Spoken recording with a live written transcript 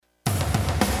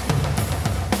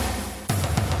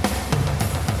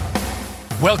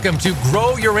Welcome to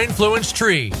Grow Your Influence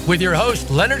Tree with your host,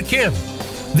 Leonard Kim.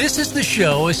 This is the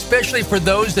show especially for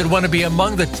those that want to be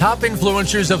among the top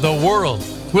influencers of the world.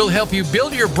 We'll help you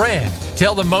build your brand,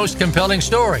 tell the most compelling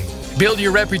story, build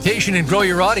your reputation and grow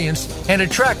your audience, and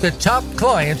attract the top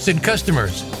clients and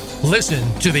customers. Listen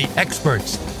to the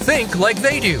experts. Think like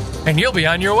they do, and you'll be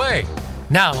on your way.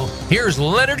 Now, here's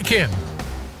Leonard Kim.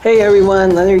 Hey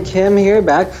everyone, Leonard Kim here,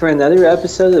 back for another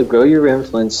episode of Grow Your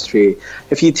Influence Tree.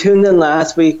 If you tuned in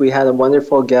last week, we had a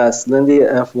wonderful guest, Lindy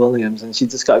F. Williams, and she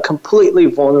just got completely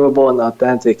vulnerable and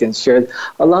authentic and shared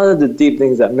a lot of the deep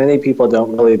things that many people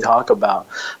don't really talk about.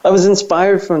 I was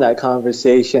inspired from that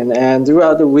conversation, and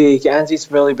throughout the week,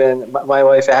 my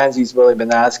wife Angie's really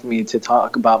been asking me to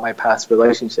talk about my past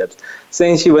relationships,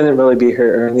 saying she wouldn't really be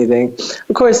hurt or anything.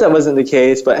 Of course, that wasn't the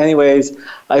case, but anyways,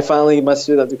 I finally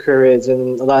mustered up the courage,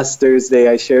 and last Thursday,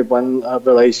 I shared one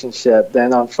relationship.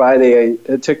 Then on Friday,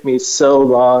 it took me so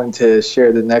long to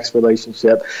share the next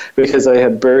relationship because I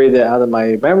had buried it out of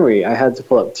my memory. I had to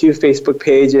pull up 2 Facebook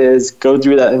pages, go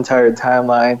through that entire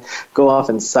timeline, go off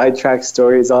and sidetrack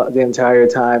stories the entire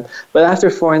time. But after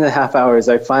 4.5 hours,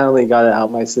 I finally got it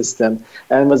out my system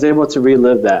and was able to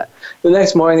relive that. The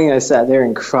next morning, I sat there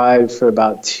and cried for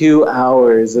about 2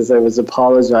 hours as I was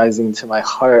apologizing to my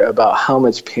heart about how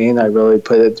much pain I really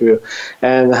put it through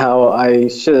and how I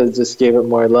should have just gave it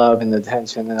more love and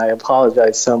attention, and I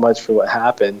apologize so much for what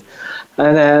happened.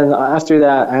 And then after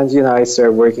that, Angie and I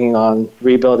started working on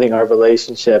rebuilding our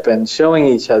relationship and showing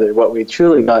each other what we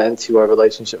truly got into our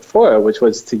relationship for, which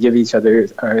was to give each other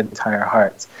our entire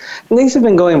hearts. And things have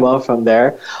been going well from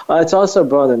there. It's also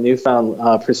brought a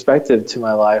newfound perspective to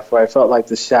my life where I felt like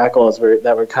the shackles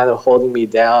that were kind of holding me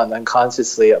down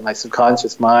unconsciously at my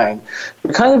subconscious mind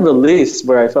were kind of released,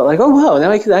 where I felt like, oh, wow,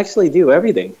 now I could actually do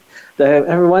everything that I've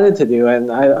ever wanted to do, and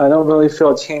I don't really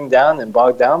feel chained down and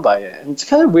bogged down by it. And it's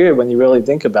kind of weird when you really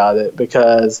think about it,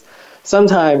 because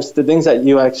sometimes the things that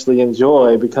you actually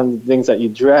enjoy become the things that you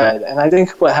dread. And I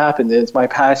think what happened is my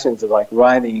passions of like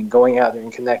writing and going out there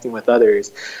and connecting with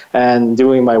others and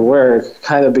doing my work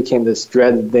kind of became this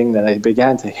dreaded thing that I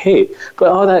began to hate. But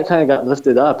all that kind of got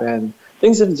lifted up, and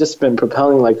things have just been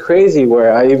propelling like crazy,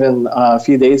 where I even a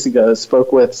few days ago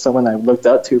spoke with someone I've looked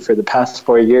up to for the past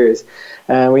 4 years,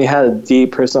 and we had a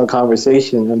deep personal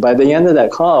conversation. And by the end of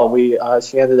that call,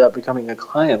 she ended up becoming a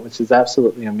client, which is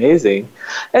absolutely amazing.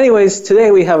 Anyways,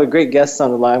 today we have a great guest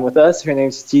on the line with us. Her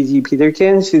name's Gigi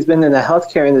Peterkin. She's been in the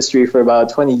healthcare industry for about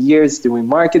 20 years doing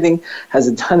marketing, has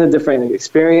a ton of different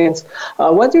experience.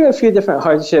 Went through a few different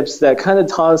hardships that kind of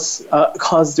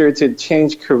caused her to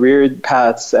change career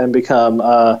paths and become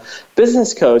a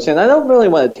business coach. And I don't really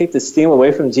want to take the steam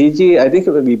away from Gigi. I think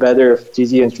it would be better if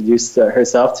Gigi introduced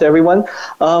herself to everyone.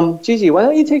 Gigi, why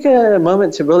don't you take a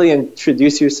moment to really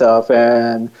introduce yourself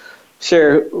and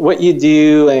share what you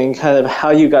do and kind of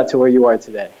how you got to where you are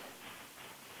today.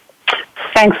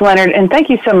 Thanks, Leonard, and thank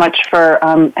you so much for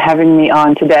having me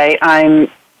on today. I'm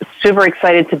super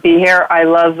excited to be here. I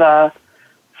love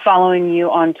following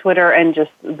you on Twitter and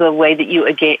just the way that you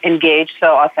engage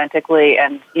so authentically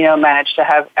and, manage to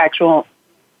have actual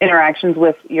interactions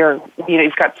with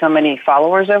you've got so many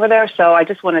followers over there. So I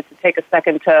just wanted to take a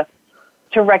second to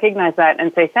recognize that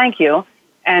and say thank you.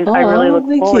 And I really look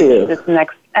forward to this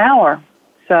next hour.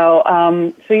 So,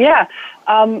 my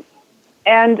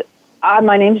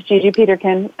name is Gigi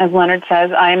Peterkin. As Leonard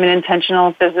says, I am an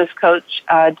intentional business coach,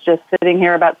 just sitting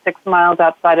here about 6 miles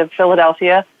outside of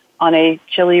Philadelphia on a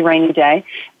chilly, rainy day.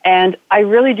 And I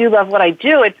really do love what I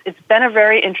do. It's been a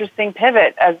very interesting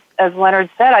pivot. As Leonard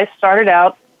said, I started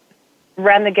out,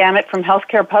 ran the gamut from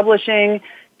healthcare publishing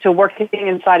to working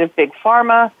inside of big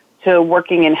pharma to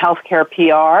working in healthcare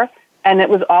PR. And it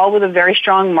was all with a very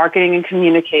strong marketing and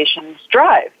communications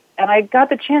drive. And I got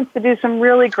the chance to do some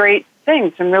really great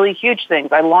things, some really huge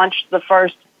things. I launched the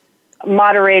first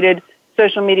moderated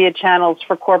social media channels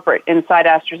for corporate inside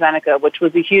AstraZeneca, which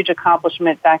was a huge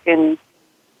accomplishment back in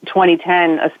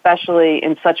 2010, especially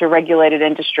in such a regulated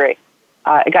industry.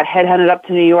 I got headhunted up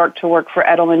to New York to work for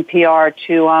Edelman PR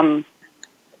to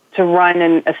run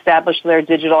and establish their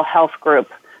digital health group,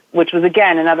 which was,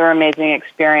 again, another amazing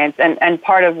experience. And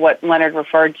part of what Leonard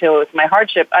referred to was my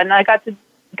hardship. And I got the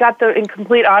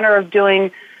incomplete honor of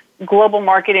doing global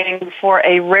marketing for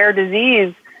a rare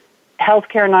disease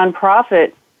healthcare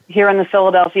nonprofit here in the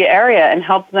Philadelphia area and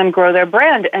helped them grow their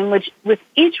brand. And with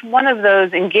each one of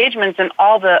those engagements and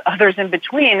all the others in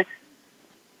between,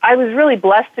 I was really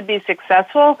blessed to be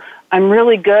successful. I'm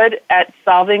really good at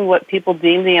solving what people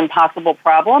deem the impossible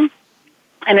problem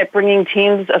and at bringing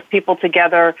teams of people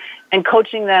together and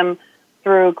coaching them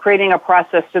through creating a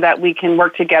process so that we can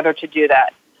work together to do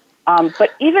that.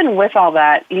 But even with all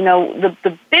that,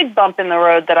 the big bump in the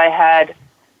road that I had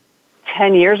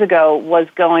 10 years ago was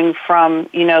going from,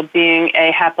 being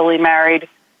a happily married,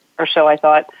 or so I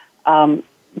thought,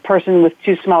 person with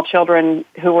 2 small children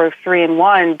who were 3 and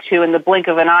 1 to, in the blink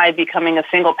of an eye, becoming a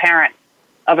single parent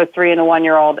of a 3 and a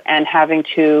 1-year-old and having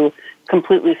to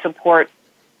completely support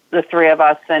the 3 of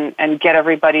us and get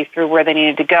everybody through where they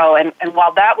needed to go. And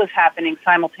while that was happening,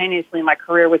 simultaneously, my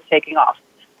career was taking off.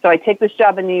 So I take this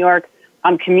job in New York.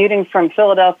 I'm commuting from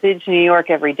Philadelphia to New York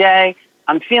every day.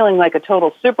 I'm feeling like a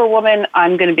total superwoman.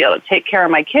 I'm going to be able to take care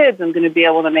of my kids. I'm going to be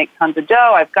able to make tons of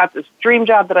dough. I've got this dream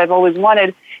job that I've always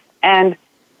wanted. And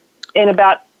in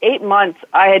about 8 months,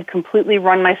 I had completely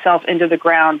run myself into the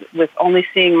ground with only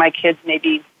seeing my kids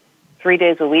maybe 3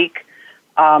 days a week,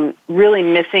 really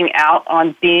missing out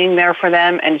on being there for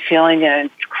them and feeling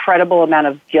an incredible amount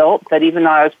of guilt that even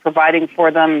though I was providing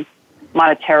for them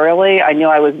monetarily, I knew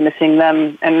I was missing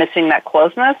them and missing that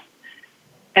closeness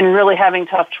and really having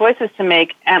tough choices to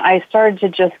make. And I started to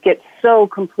just get so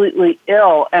completely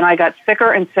ill, and I got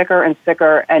sicker and sicker and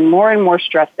sicker and more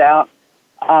stressed out,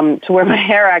 to where my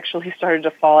hair actually started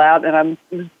to fall out, and I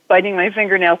was biting my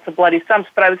fingernails to bloody stumps,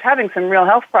 but I was having some real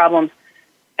health problems.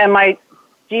 And my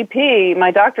GP,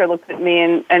 my doctor, looked at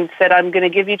me and said, I'm going to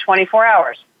give you 24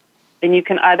 hours, and you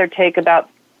can either take about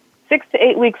 6 to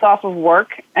 8 weeks off of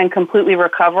work and completely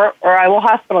recover, or I will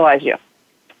hospitalize you.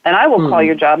 And I will call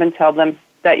your job and tell them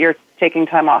that you're taking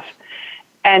time off.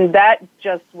 And that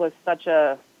just was such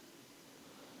a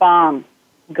bomb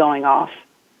going off.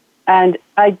 And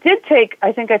I think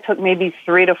I took maybe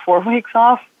 3 to 4 weeks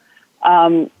off,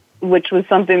 which was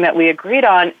something that we agreed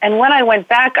on. And when I went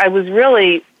back, I was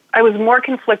more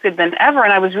conflicted than ever.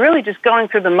 And I was really just going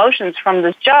through the motions from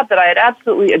this job that I had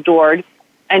absolutely adored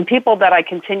and people that I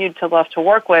continued to love to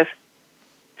work with,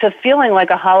 to feeling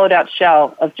like a hollowed out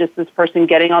shell of just this person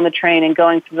getting on the train and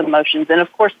going through the motions. And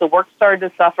of course, the work started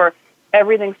to suffer.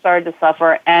 Everything started to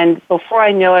suffer. And before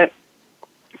I knew it,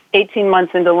 18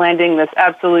 months into landing this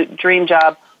absolute dream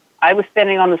job, I was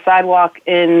standing on the sidewalk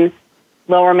in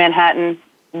Lower Manhattan,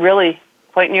 really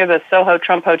quite near the Soho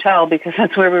Trump Hotel, because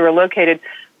that's where we were located,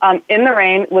 in the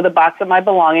rain with a box of my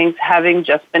belongings, having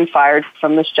just been fired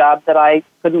from this job that I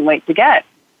couldn't wait to get.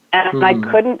 And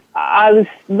I was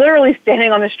literally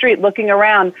standing on the street looking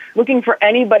around, looking for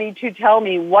anybody to tell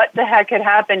me what the heck had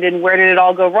happened and where did it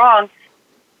all go wrong.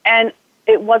 And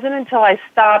it wasn't until I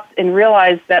stopped and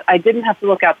realized that I didn't have to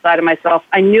look outside of myself.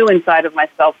 I knew inside of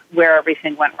myself where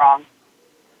everything went wrong.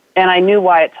 And I knew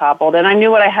why it toppled. And I knew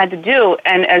what I had to do.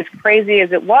 And as crazy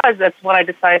as it was, that's when I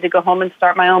decided to go home and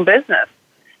start my own business.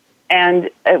 And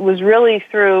it was really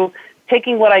through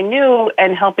taking what I knew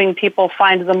and helping people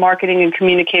find the marketing and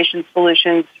communication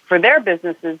solutions for their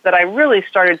businesses that I really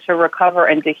started to recover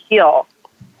and to heal.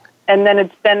 And then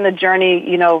it's been the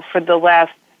journey, for the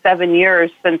last 7 years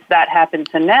since that happened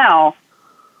to now,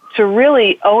 to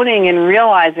really owning and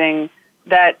realizing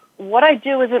that what I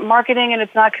do isn't marketing and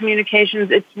it's not communications,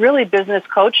 it's really business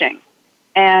coaching.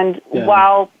 And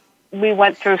while we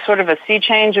went through sort of a sea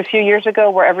change a few years ago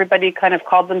where everybody kind of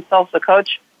called themselves a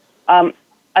coach,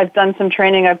 I've done some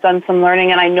training, I've done some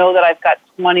learning, and I know that I've got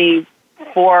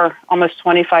 24, almost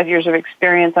 25 years of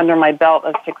experience under my belt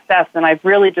of success, and I've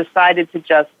really decided to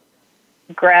just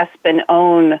grasp and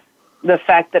own the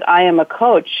fact that I am a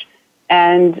coach,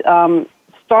 and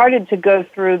started to go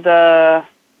through the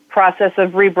process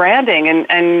of rebranding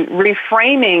and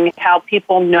reframing how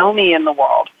people know me in the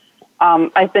world.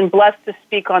 I've been blessed to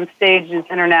speak on stages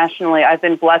internationally. I've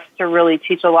been blessed to really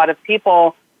teach a lot of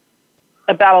people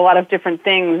about a lot of different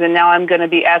things, and now I'm going to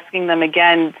be asking them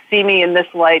again, see me in this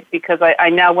light, because I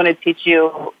now want to teach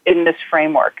you in this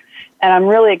framework. And I'm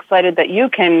really excited that you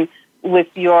can, with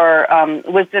your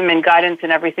wisdom and guidance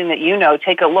and everything that you know,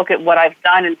 take a look at what I've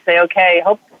done and say, okay,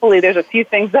 hopefully there's a few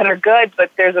things that are good,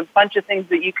 but there's a bunch of things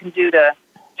that you can do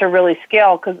to really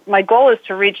scale, because my goal is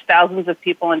to reach thousands of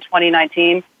people in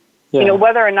 2019. Yeah.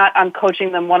 Whether or not I'm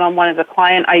coaching them one-on-one as a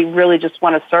client, I really just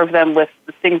want to serve them with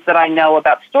the things that I know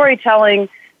about storytelling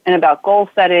and about goal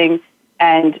setting,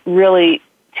 and really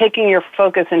taking your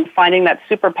focus and finding that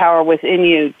superpower within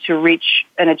you to reach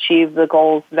and achieve the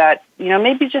goals that,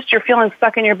 maybe just you're feeling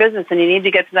stuck in your business and you need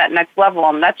to get to that next level.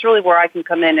 And that's really where I can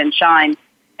come in and shine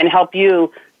and help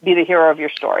you be the hero of your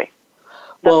story.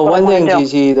 Well, one thing,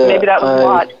 Gigi, that maybe that was a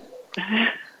lot.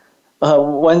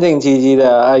 One thing, Gigi,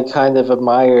 that I kind of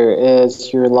admire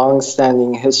is your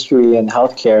long-standing history in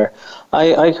healthcare.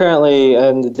 I currently,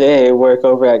 in the day, work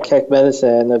over at Keck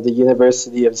Medicine of the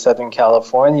University of Southern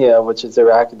California, which is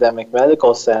their academic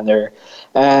medical center.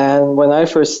 And when I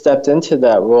first stepped into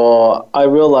that role, I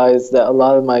realized that a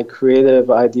lot of my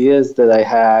creative ideas that I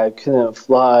had couldn't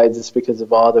fly just because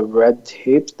of all the red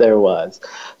tape there was.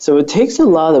 So it takes a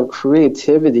lot of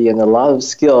creativity and a lot of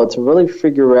skill to really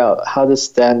figure out how to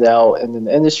stand out in an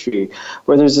industry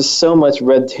where there's just so much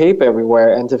red tape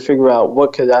everywhere, and to figure out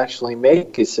what could actually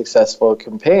make a successful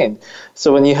campaign.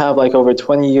 So when you have like over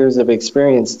 20 years of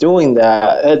experience doing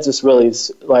that, it just really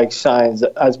like shines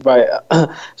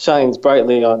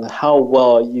brightly on how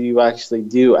well you actually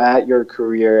do at your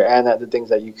career and at the things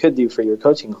that you could do for your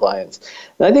coaching clients.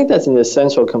 And I think that's an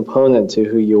essential component to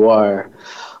who you are.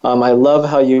 I love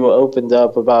how you opened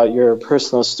up about your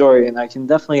personal story, and I can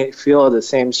definitely feel the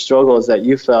same struggles that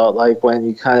you felt like when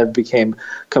you kind of became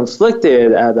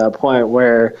conflicted at that point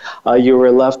where you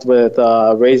were left with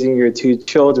raising your two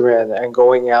children and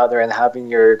going out there and having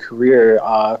your career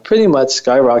pretty much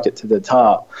skyrocket to the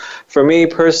top. For me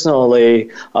personally,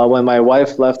 when my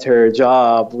wife left her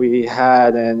job, we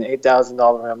had an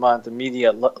 $8,000 a month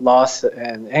immediate loss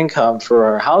in income for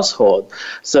our household.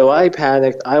 So I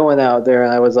panicked. I went out there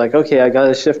and I was like, okay, I got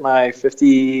to shift my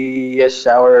 50-ish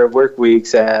hour work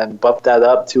weeks and bump that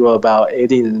up to about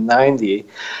 80 to 90.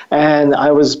 And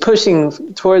I was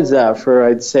pushing towards that for,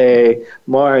 I'd say,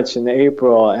 March and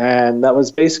April. And that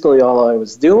was basically all I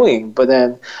was doing. But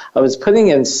then I was putting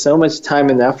in so much time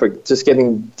and effort, just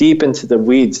getting deep into the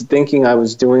weeds, thinking I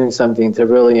was doing something to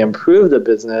really improve the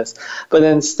business, but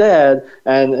instead,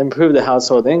 and improve the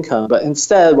household income. But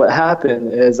instead, what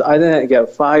happened is I didn't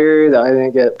get fired. I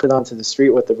didn't get put onto the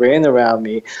street with the rain around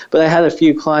me, but I had a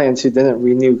few clients who didn't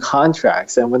renew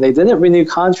contracts. And when they didn't renew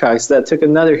contracts, that took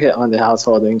another hit on the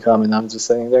household income. And I'm just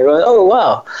sitting there going, oh,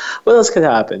 wow, what else could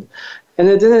happen? And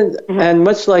it didn't, and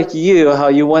much like you, how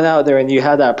you went out there and you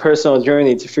had that personal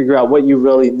journey to figure out what you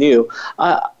really knew.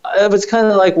 It was kind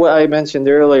of like what I mentioned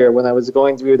earlier when I was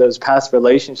going through those past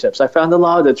relationships. I found a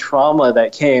lot of the trauma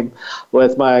that came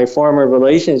with my former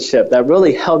relationship that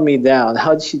really held me down,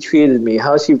 how she treated me,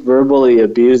 how she verbally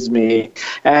abused me.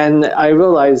 And I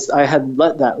realized I had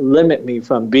let that limit me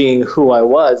from being who I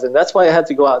was. And that's why I had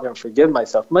to go out there and forgive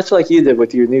myself, much like you did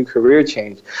with your new career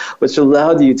change, which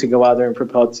allowed you to go out there and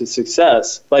propel to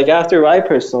success. Like after I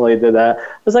personally did that, I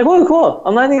was like, whoa, cool.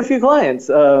 I'm landing a few clients.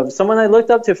 Someone I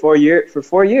looked up to for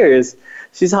 4 years.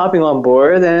 She's hopping on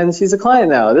board and she's a client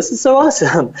now. This is so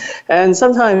awesome. And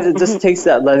sometimes it just takes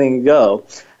that letting go.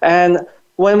 And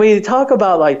when we talk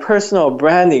about like personal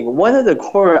branding, one of the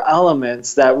core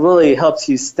elements that really helps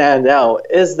you stand out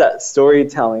is that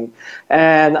storytelling.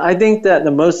 And I think that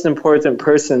the most important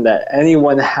person that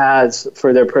anyone has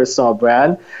for their personal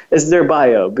brand is their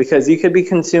bio, because you could be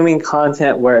consuming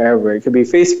content wherever. It could be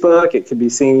Facebook, it could be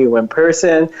seeing you in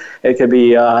person, it could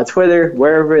be Twitter,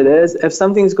 wherever it is. If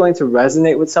something's going to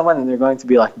resonate with someone and they're going to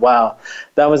be like, wow,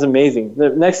 that was amazing, the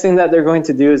next thing that they're going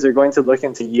to do is they're going to look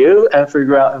into you and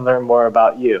figure out and learn more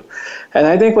about you. And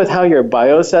I think with how your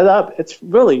bio is set up, it's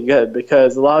really good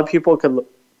because a lot of people could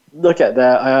look at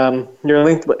that. Your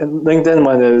LinkedIn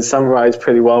one is summarized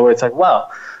pretty well, where it's like, wow,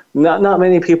 not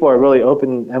many people are really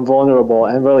open and vulnerable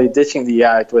and really ditching the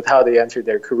act with how they entered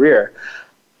their career.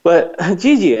 But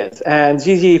Gigi is, and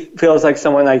Gigi feels like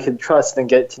someone I could trust and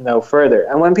get to know further.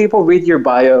 And when people read your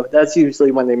bio, that's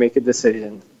usually when they make a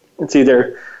decision. It's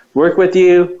either work with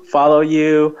you, follow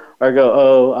you, or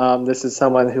go, this is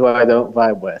someone who I don't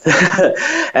vibe with.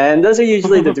 And those are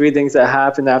usually the three things that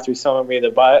happen after someone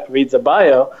reads a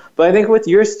bio. But I think with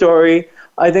your story,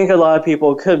 I think a lot of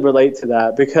people could relate to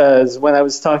that, because when I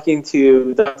was talking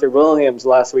to Dr. Williams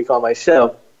last week on my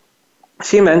show,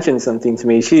 she mentioned something to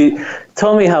me. She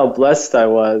told me how blessed I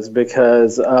was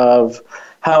because of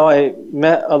how I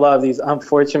met a lot of these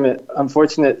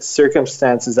unfortunate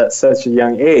circumstances at such a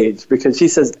young age, because she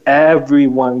says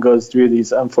everyone goes through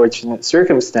these unfortunate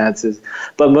circumstances,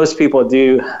 but most people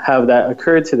do have that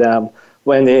occur to them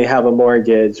when they have a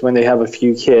mortgage, when they have a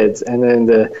few kids, and then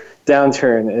the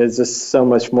downturn is just so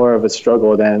much more of a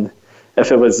struggle than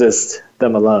if it was just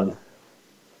them alone.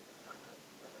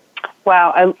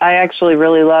 Wow, I actually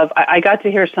really love, I got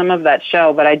to hear some of that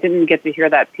show, but I didn't get to hear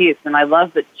that piece, and I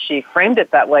love that she framed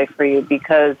it that way for you,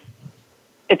 because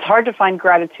it's hard to find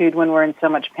gratitude when we're in so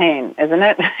much pain, isn't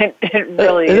it? It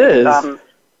really is.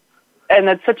 And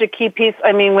that's such a key piece.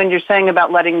 I mean, when you're saying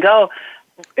about letting go,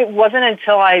 it wasn't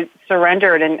until I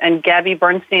surrendered, and Gabby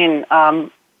Bernstein,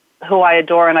 who I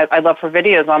adore and I love her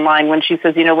videos online, when she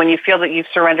says, when you feel that you've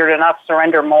surrendered enough,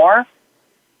 surrender more.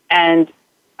 And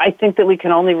I think that we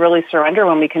can only really surrender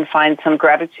when we can find some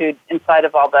gratitude inside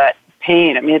of all that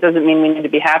pain. I mean, it doesn't mean we need to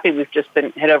be happy. We've just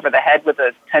been hit over the head with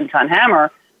a 10-ton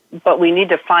hammer, but we need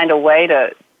to find a way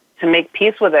to make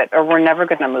peace with it, or we're never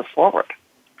going to move forward.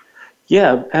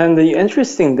 Yeah, and the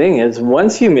interesting thing is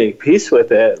once you make peace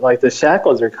with it, like the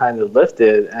shackles are kind of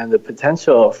lifted and the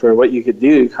potential for what you could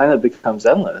do kind of becomes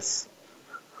endless.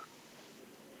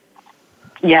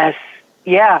 Yes.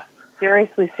 Yeah.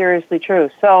 Seriously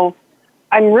true. So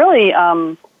I'm really,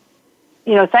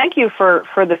 thank you for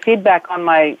the feedback on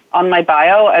my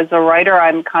bio. As a writer,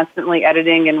 I'm constantly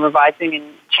editing and revising and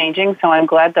changing, so I'm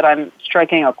glad that I'm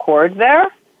striking a chord there.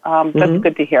 That's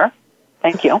good to hear.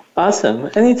 Thank you.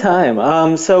 Awesome.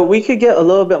 Anytime. So we could get a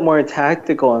little bit more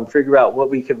tactical and figure out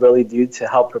what we could really do to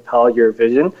help propel your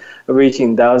vision of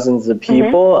reaching thousands of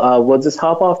people. We'll just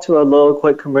hop off to a little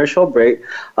quick commercial break.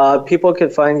 People can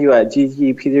find you at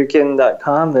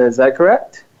ggpeterkin.com. Is that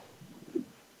correct?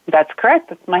 That's correct.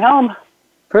 That's my home.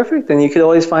 Perfect. And you can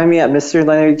always find me at Mr.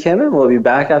 Leonard Kim, and we'll be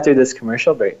back after this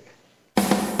commercial break.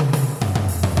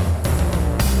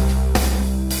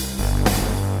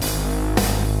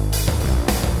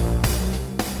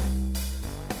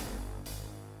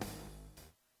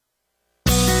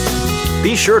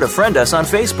 Be sure to friend us on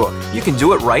Facebook. You can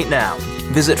do it right now.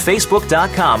 Visit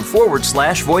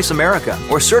facebook.com/Voice America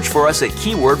or search for us at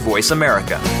keyword Voice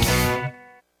America.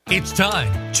 It's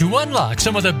time to unlock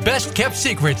some of the best-kept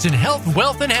secrets in health,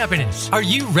 wealth, and happiness. Are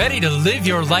you ready to live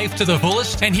your life to the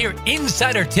fullest and hear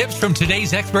insider tips from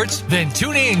today's experts? Then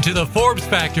tune in to the Forbes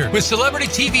Factor with celebrity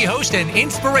TV host and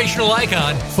inspirational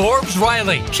icon, Forbes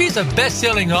Riley. She's a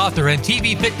best-selling author and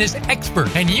TV fitness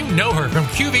expert, and you know her from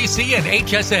QVC and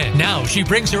HSN. Now she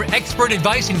brings her expert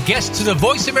advice and guests to the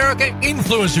Voice America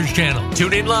Influencers channel.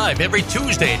 Tune in live every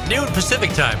Tuesday at noon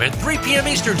Pacific Time and 3 p.m.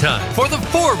 Eastern Time for the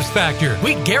Forbes Factor.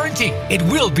 We guarantee it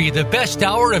will be the best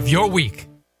hour of your week.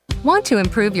 Want to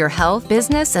improve your health,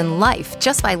 business, and life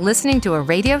just by listening to a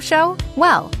radio show?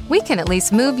 Well, we can at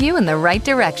least move you in the right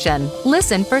direction.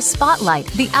 Listen for Spotlight,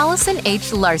 the Allison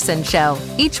H. Larson Show.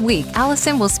 Each week,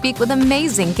 Allison will speak with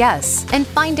amazing guests and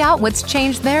find out what's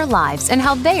changed their lives and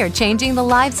how they are changing the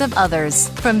lives of others.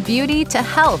 From beauty to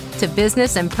health to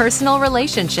business and personal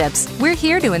relationships, we're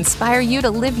here to inspire you to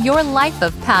live your life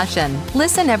of passion.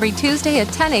 Listen every Tuesday at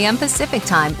 10 a.m. Pacific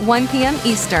Time, 1 p.m.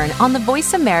 Eastern on the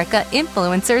Voice America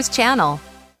Influencers channel.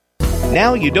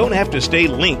 Now you don't have to stay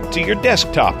linked to your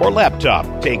desktop or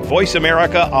laptop. Take Voice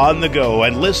America on the go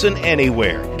and listen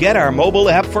anywhere. Get our mobile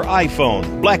app for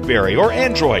iPhone, BlackBerry, or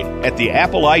Android at the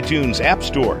Apple iTunes App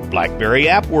Store, BlackBerry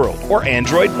App World, or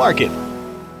Android Market.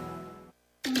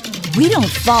 We don't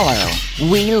follow,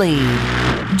 we lead.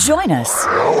 Join us,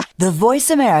 the Voice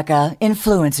America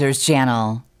Influencers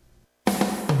channel.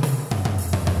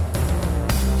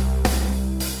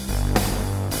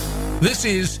 This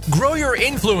is Grow Your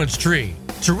Influence Tree.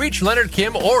 To reach Leonard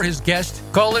Kim or his guest,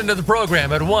 call into the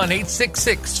program at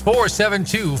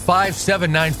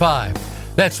 1-866-472-5795.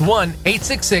 That's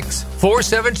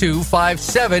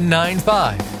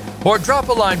 1-866-472-5795. Or drop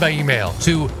a line by email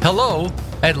to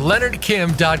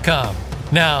hello@leonardkim.com.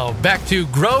 Now, back to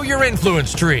Grow Your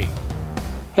Influence Tree.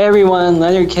 Hey everyone,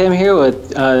 Leonard Kim here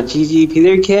with Gigi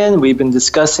Peterkin. We've been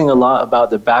discussing a lot about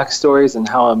the backstories and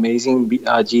how amazing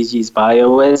Gigi's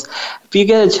bio is. If you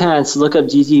get a chance, look up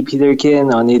Gigi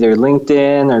Peterkin on either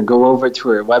LinkedIn or go over to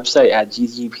her website at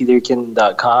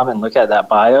ggpeterkin.com and look at that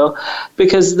bio,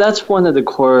 because that's one of the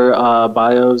core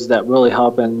bios that really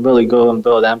help and really go and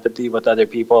build empathy with other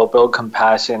people, build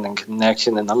compassion and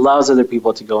connection, and allows other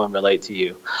people to go and relate to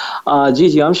you.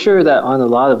 Gigi, I'm sure that on a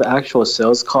lot of actual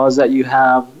sales calls that you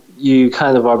have, you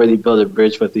kind of already build a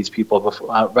bridge with these people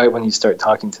before, right when you start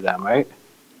talking to them, right?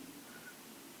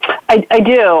 I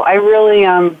do. I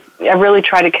really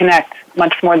try to connect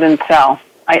much more than sell.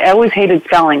 I always hated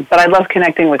selling, but I love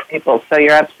connecting with people. So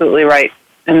you're absolutely right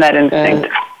in that instinct.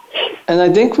 And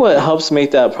I think what helps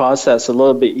make that process a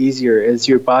little bit easier is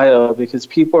your bio, because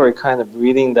people are kind of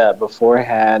reading that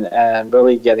beforehand and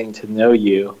really getting to know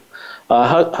you.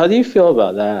 How do you feel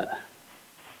about that?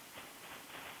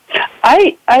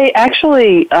 I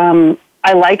actually,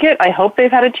 I like it. I hope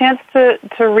they've had a chance to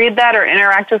read that or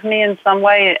interact with me in some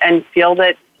way and feel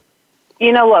that,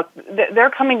 look, they're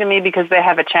coming to me because they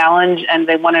have a challenge and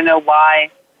they want to know why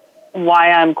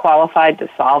I'm qualified to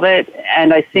solve it.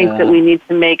 And I think that we need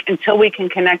to until we can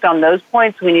connect on those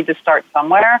points, we need to start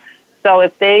somewhere. So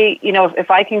if they,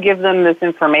 if I can give them this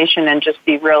information and just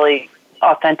be really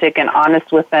authentic and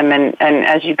honest with them, and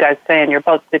as you guys say, and you're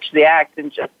both pitch the act and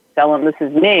just tell them this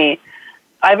is me,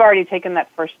 I've already taken that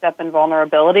first step in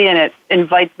vulnerability, and it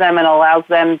invites them and allows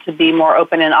them to be more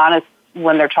open and honest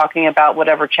when they're talking about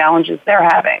whatever challenges they're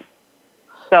having.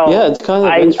 So yeah, it's kind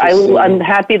of interesting. I'm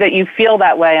happy that you feel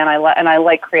that way, and I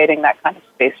like creating that kind of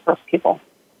space for people.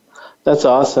 That's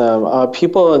awesome.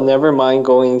 People never mind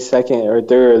going second or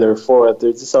third or fourth.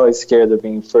 They're just always scared of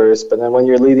being first. But then when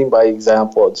you're leading by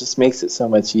example, it just makes it so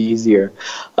much easier.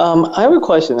 I have a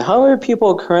question. How are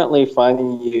people currently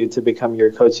finding you to become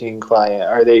your coaching client?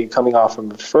 Are they coming off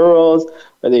from referrals?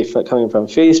 Are they coming from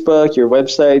Facebook, your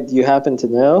website? Do you happen to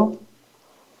know?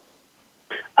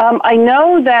 I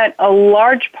know that a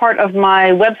large part of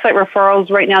my website referrals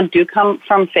right now do come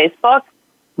from Facebook.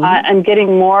 I'm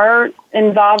getting more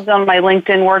involved on my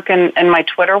LinkedIn work and my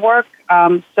Twitter work.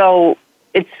 So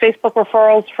it's Facebook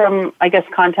referrals from, I guess,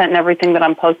 content and everything that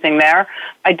I'm posting there.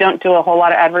 I don't do a whole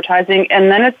lot of advertising. And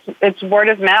then it's word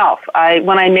of mouth.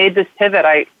 When I made this pivot,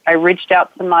 I reached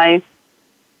out to my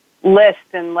list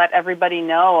and let everybody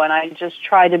know. And I just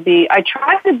try to be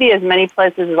as many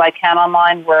places as I can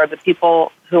online where the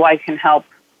people who I can help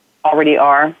already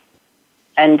are,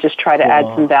 and just try to add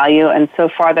some value. And so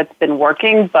far that's been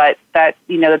working, but that's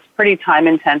pretty time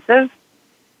intensive.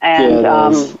 And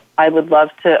I would love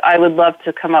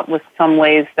to come up with some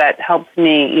ways that helps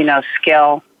me,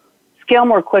 scale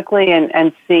more quickly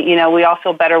and see, we all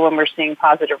feel better when we're seeing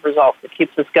positive results. It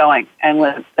keeps us going.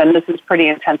 And this is pretty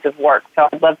intensive work. So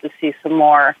I'd love to see some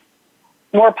more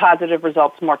positive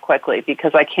results more quickly,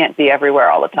 because I can't be everywhere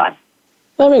all the time.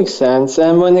 That makes sense.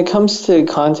 And when it comes to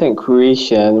content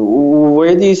creation,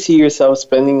 where do you see yourself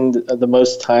spending the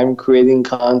most time creating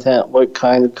content? What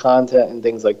kind of content and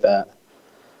things like that?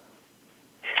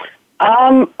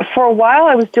 For a while,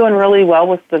 I was doing really well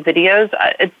with the videos.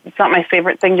 It's not my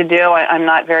favorite thing to do. I'm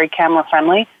not very camera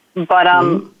friendly, but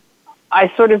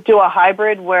I sort of do a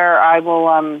hybrid where I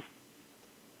will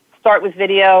start with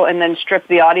video and then strip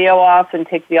the audio off and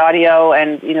take the audio.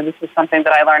 And, this is something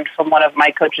that I learned from one of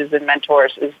my coaches and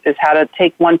mentors is how to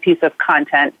take one piece of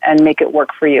content and make it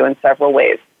work for you in several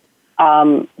ways.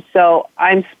 So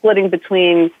I'm splitting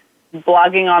between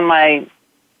blogging on my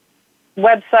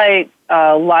website,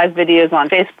 live videos on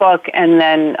Facebook, and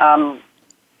then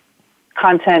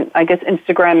content, I guess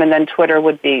Instagram and then Twitter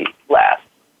would be last.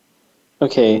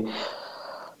 Okay.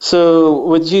 So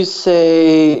would you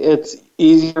say it's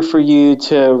easier for you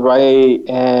to write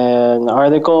an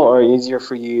article or easier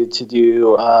for you to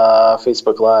do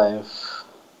Facebook Live?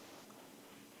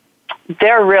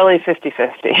 They're really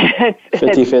 50-50.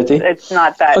 50-50? It's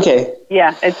not that. Okay.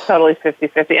 Yeah, it's totally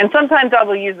 50-50. And sometimes I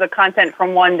will use the content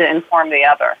from one to inform the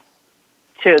other,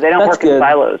 too. They don't work in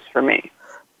silos for me.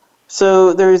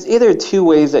 So there's either two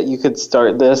ways that you could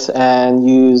start this and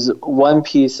use one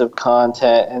piece of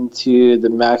content into the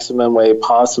maximum way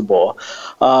possible.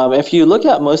 If you look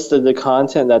at most of the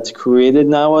content that's created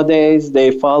nowadays,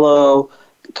 they follow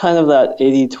kind of that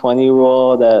 80-20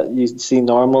 rule that you see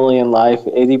normally in life.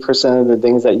 80% of the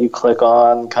things that you click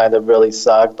on kind of really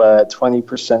suck, but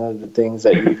 20% of the things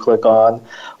that you click on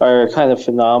are kind of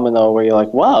phenomenal, where you're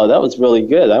like, wow, that was really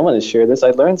good. I want to share this.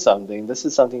 I learned something. This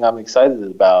is something I'm excited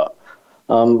about.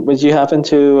 Would you happen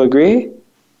to agree?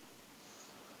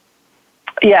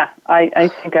 Yeah, I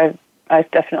think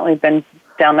I've definitely been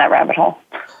down that rabbit hole.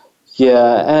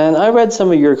 Yeah, and I read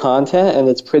some of your content, and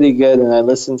it's pretty good, and I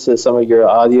listened to some of your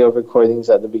audio recordings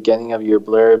at the beginning of your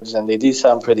blurbs, and they do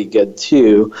sound pretty good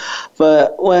too.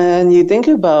 But when you think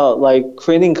about like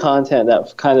creating content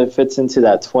that kind of fits into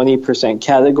that 20%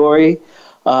 category,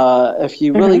 if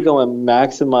you really go and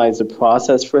maximize the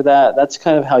process for that, that's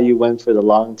kind of how you win for the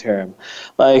long term.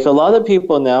 Like a lot of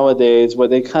people nowadays,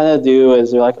 what they kind of do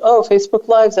is they're like, oh, Facebook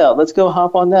Live's out. Let's go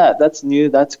hop on that. That's new.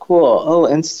 That's cool. Oh,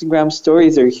 Instagram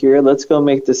stories are here. Let's go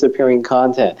make disappearing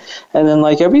content. And then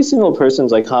like every single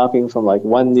person's like hopping from like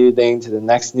one new thing to the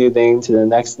next new thing to the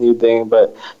next new thing.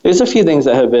 But there's a few things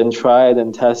that have been tried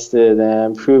and tested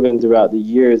and proven throughout the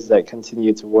years that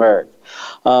continue to work.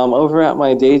 Over at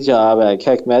my day job at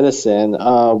Keck Medicine,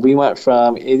 we went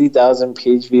from 80,000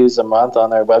 page views a month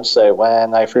on our website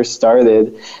when I first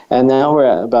started, and now we're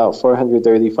at about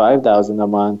 435,000 a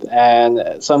month.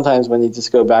 And sometimes when you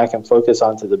just go back and focus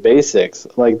onto the basics,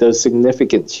 like those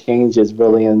significant changes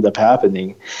really end up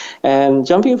happening. And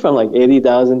jumping from like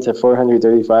 80,000 to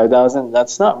 435,000,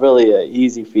 that's not really an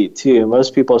easy feat too.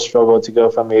 Most people struggle to go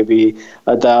from maybe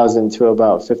 1,000 to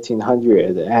about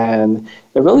 1,500, and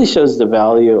it really shows the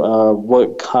value of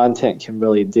what content can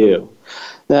really do.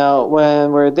 Now,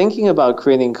 when we're thinking about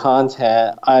creating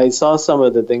content, I saw some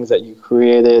of the things that you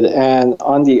created, and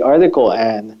on the article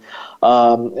end,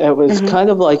 it was kind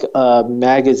of like a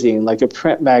magazine, like a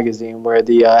print magazine, where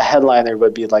the headliner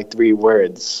would be like 3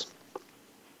 words.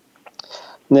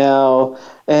 Now,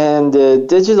 And the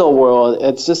digital world,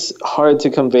 it's just hard to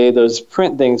convey those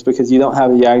print things because you don't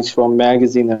have the actual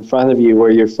magazine in front of you where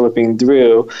you're flipping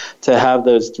through to have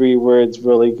those 3 words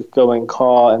really go and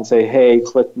call and say, hey,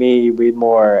 click me, read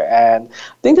more. And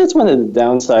I think that's one of the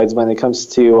downsides when it comes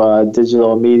to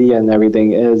digital media and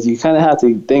everything is you kind of have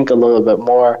to think a little bit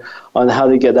more on how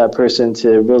to get that person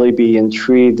to really be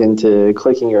intrigued into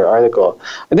clicking your article.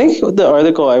 I think the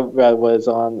article I read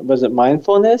was it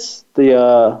mindfulness,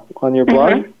 on your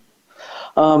blog?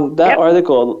 That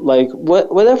article, like,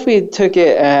 what if we took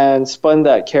it and spun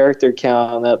that character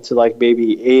count up to like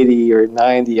maybe 80 or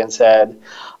 90 and said,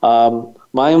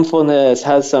 mindfulness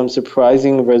has some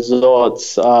surprising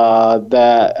results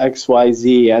that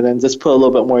XYZ, and then just put a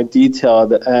little bit more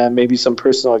detail and maybe some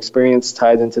personal experience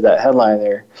tied into that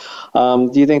headliner.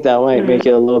 Do you think that might make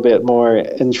it a little bit more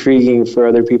intriguing for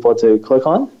other people to click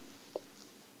on?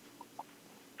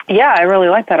 Yeah, I really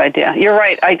like that idea. You're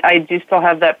right. I do still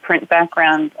have that print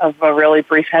background of a really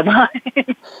brief headline.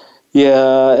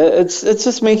 Yeah, it's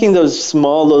just making those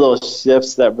small little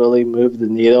shifts that really move the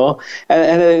needle,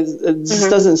 and it just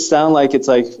doesn't sound like it's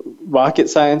like rocket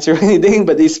science or anything,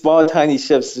 but these small tiny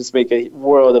shifts just make a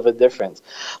world of a difference.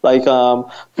 Like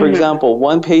for example,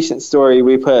 one patient story,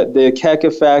 we put the Keck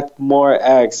effect more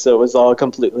X, so it was all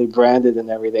completely branded and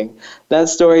everything. That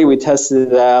story, we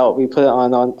tested it out, we put it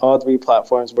on all 3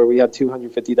 platforms where we have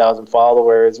 250,000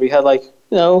 followers. We had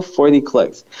 40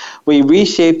 clicks. We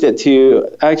reshaped it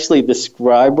to actually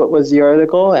describe what was the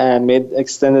article and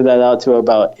extended that out to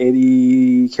about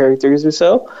 80 characters or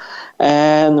so.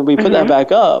 And we put that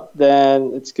back up,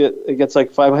 then it gets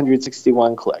like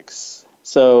 561 clicks.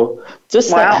 So just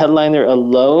that headliner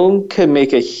alone could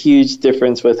make a huge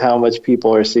difference with how much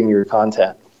people are seeing your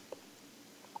content.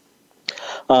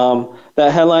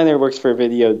 That headliner works for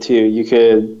video too. You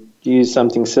could use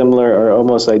something similar or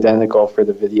almost identical for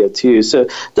the video too. So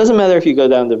it doesn't matter if you go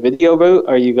down the video route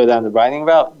or you go down the writing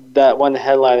route, that one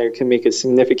headliner can make a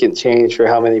significant change for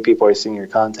how many people are seeing your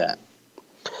content.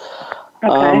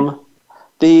 Okay.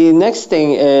 The next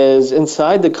thing is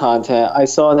inside the content, I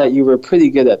saw that you were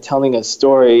pretty good at telling a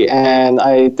story, and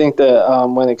I think that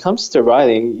when it comes to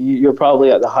writing, you're probably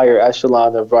at the higher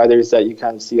echelon of writers that you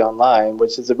kind of see online,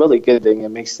 which is a really good thing. It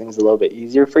makes things a little bit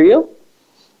easier for you.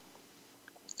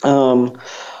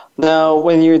 Now,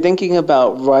 when you're thinking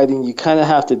about writing, you kind of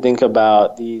have to think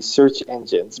about the search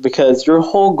engines, because your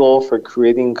whole goal for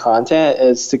creating content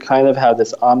is to kind of have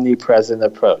this omnipresent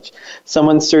approach.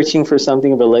 Someone searching for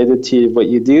something related to what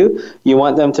you do, you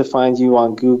want them to find you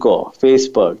on Google,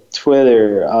 Facebook,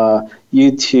 Twitter,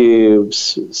 YouTube,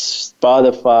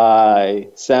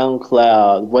 Spotify,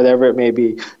 SoundCloud, whatever it may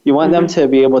be. You want them to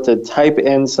be able to type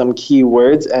in some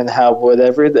keywords and have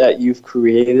whatever that you've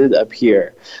created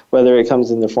appear, whether it comes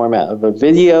in the format of a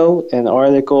video, an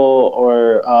article,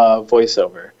 or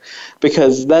voiceover.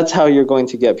 Because that's how you're going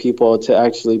to get people to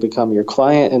actually become your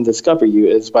client and discover you,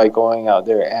 is by going out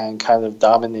there and kind of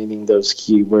dominating those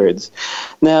keywords.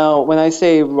 Now, when I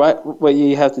say what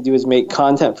you have to do is make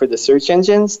content for the search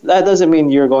engines, that doesn't mean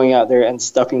you're going out there and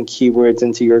stuffing keywords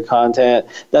into your content.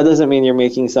 That doesn't mean you're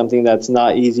making something that's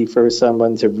not easy for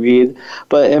someone to read,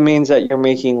 but it means that you're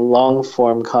making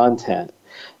long-form content.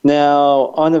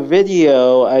 Now, on a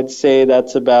video, I'd say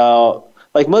that's about,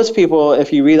 like most people,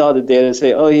 if you read all the data,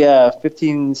 say, oh yeah,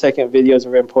 15-second videos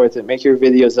are important, make your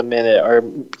videos a minute, or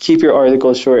keep your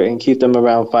articles short and keep them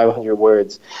around 500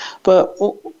 words. But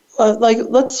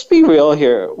let's be real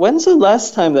here. When's the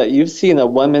last time that you've seen a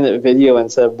 1-minute video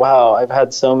and said, wow, I've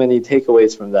had so many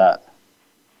takeaways from that?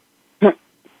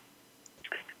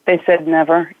 They said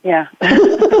never, yeah.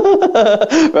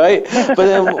 Right?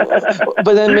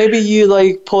 But then maybe you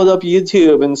pulled up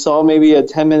YouTube and saw maybe a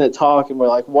 10-minute talk and were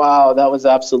like, wow, that was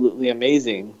absolutely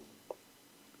amazing.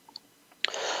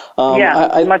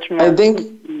 Much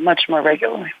more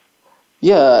regularly.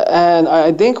 Yeah, and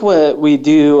I think what we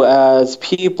do as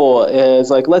people is,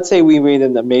 let's say we read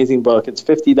an amazing book, it's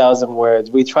 50,000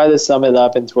 words. We try to sum it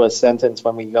up into a sentence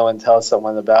when we go and tell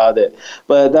someone about it.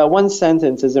 But that one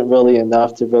sentence isn't really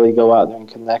enough to really go out there and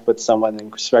connect with someone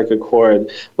and strike a chord.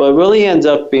 What really ends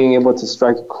up being able to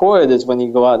strike a chord is when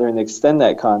you go out there and extend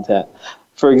that content.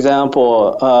 For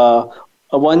example,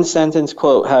 a one-sentence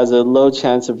quote has a low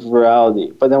chance of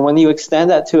virality, but then when you extend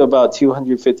that to about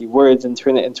 250 words and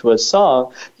turn it into a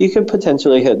song, you could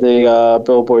potentially hit the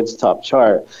Billboard's top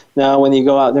chart. Now, when you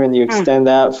go out there and you extend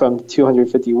that from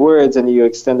 250 words and you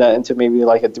extend that into maybe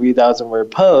like a 3,000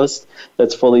 word post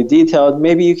that's fully detailed,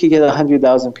 maybe you could get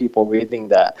 100,000 people reading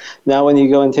that. Now, when you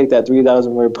go and take that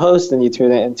 3,000 word post and you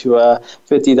turn it into a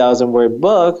 50,000 word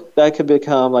book, that could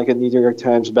become like a New York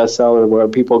Times bestseller where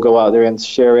people go out there and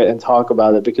share it and talk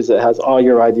about it because it has all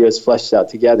your ideas fleshed out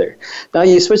together. Now,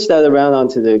 you switch that around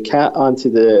onto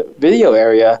the video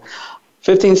area,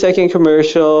 15-second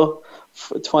commercial,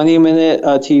 20-minute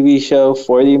TV show,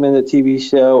 40-minute TV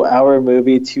show, hour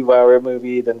movie, 2-hour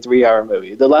movie, then 3-hour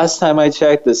movie. The last time I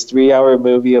checked, this 3-hour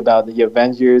movie about the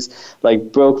Avengers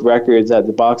broke records at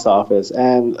the box office,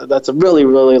 and that's a really,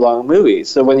 really long movie.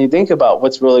 So when you think about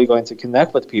what's really going to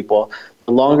connect with people,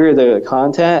 the longer the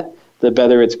content, the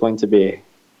better it's going to be.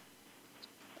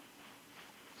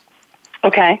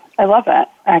 Okay, I love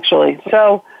that, actually.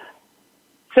 So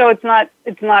it's not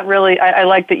really. I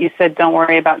like that you said don't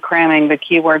worry about cramming the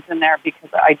keywords in there because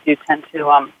I do tend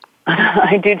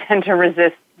to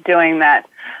resist doing that.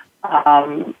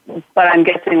 But I'm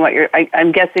guessing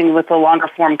I'm guessing with the longer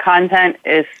form content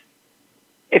is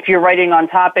if you're writing on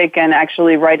topic and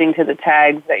actually writing to the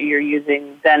tags that you're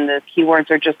using, then the keywords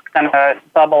are just going to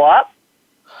bubble up.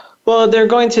 Well, they're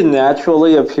going to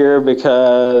naturally appear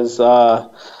because.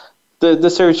 The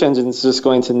search engine is just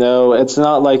going to know. It's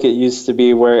not like it used to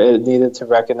be where it needed to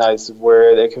recognize the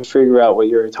word. It can figure out what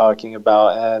you're talking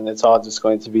about, and it's all just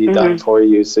going to be done for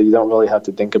you, so you don't really have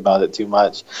to think about it too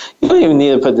much. You don't even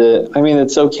need to put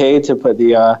it's okay to put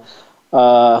the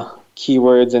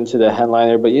keywords into the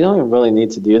headliner, but you don't even really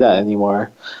need to do that anymore.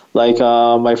 Like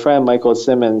my friend Michael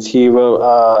Simmons, he wrote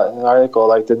an article,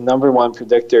 like the number one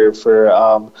predictor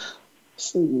for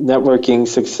networking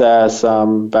success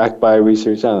backed by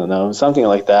research, I don't know, something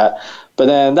like that. But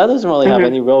then that doesn't really have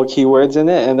any real keywords in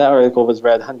it, and that article was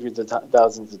read hundreds of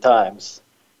thousands of times.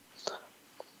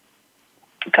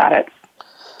 Got it.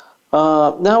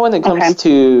 Now when it comes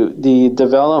to the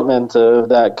development of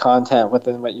that content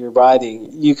within what you're writing,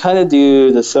 you kind of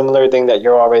do the similar thing that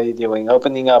you're already doing,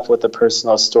 opening up with a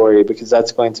personal story, because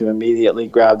that's going to immediately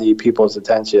grab the people's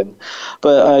attention.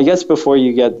 But I guess before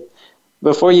you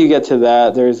get to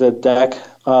that, there's a deck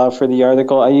for the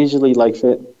article. I usually like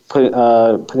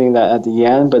putting that at the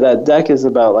end, but that deck is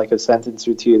about like a sentence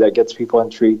or two that gets people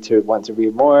intrigued to want to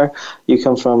read more. You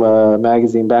come from a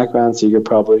magazine background, so you're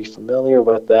probably familiar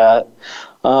with that.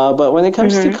 But when it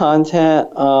comes to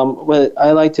content, what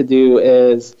I like to do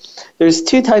is there's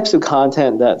two types of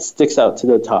content that sticks out to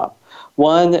the top.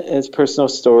 One is personal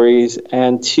stories,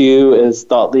 and two is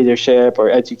thought leadership or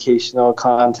educational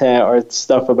content or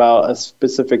stuff about a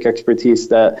specific expertise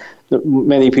that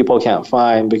many people can't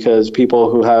find because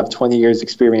people who have 20 years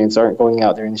experience aren't going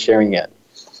out there and sharing it.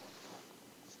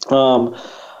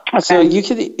 So you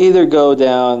could either go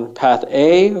down path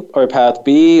A or path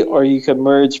B, or you could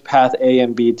merge path A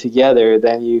and B together.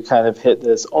 Then you kind of hit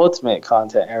this ultimate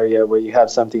content area where you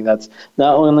have something that's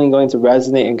not only going to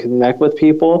resonate and connect with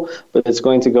people, but it's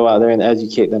going to go out there and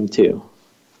educate them too.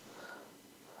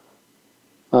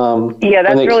 That's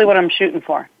really what I'm shooting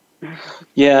for.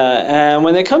 Yeah, and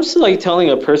when it comes to like telling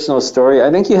a personal story,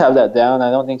 I think you have that down. I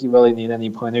don't think you really need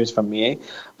any pointers from me.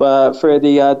 But for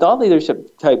the thought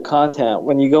leadership type content,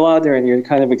 when you go out there and you're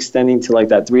kind of extending to like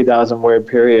that 3,000 word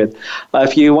period,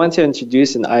 if you want to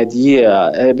introduce an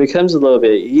idea, it becomes a little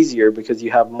bit easier because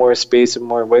you have more space and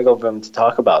more wiggle room to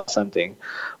talk about something.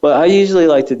 What I usually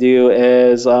like to do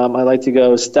is I like to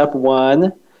go step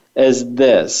one is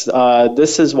this.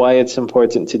 This is why it's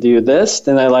important to do this.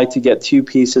 Then I like to get two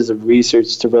pieces of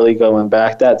research to really go and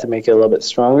back that to make it a little bit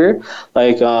stronger.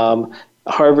 Like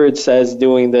Harvard says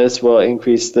doing this will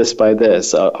increase this by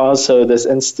this. Also, this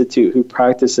institute who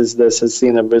practices this has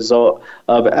seen a result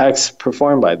of X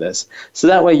performed by this. So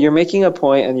that way you're making a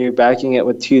point and you're backing it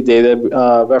with two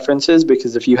data references,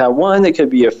 because if you have one, it could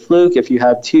be a fluke. If you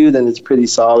have two, then it's pretty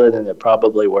solid and it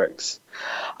probably works.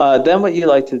 Then what you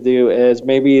like to do is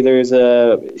maybe there's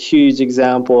a huge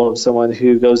example of someone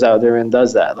who goes out there and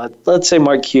does that. Let's say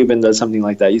Mark Cuban does something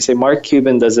like that. You say Mark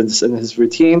Cuban does it in his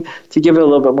routine to give it a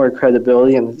little bit more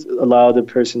credibility and allow the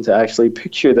person to actually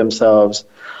picture themselves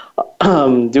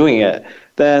doing it.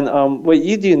 Then what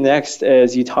you do next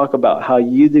is you talk about how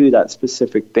you do that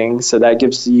specific thing, so that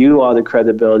gives you all the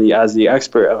credibility as the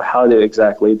expert of how to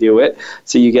exactly do it.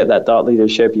 So you get that thought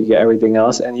leadership, you get everything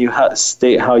else, and you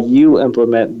state how you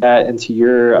implement that into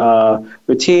your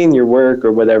routine, your work,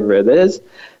 or whatever it is.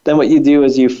 Then what you do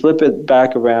is you flip it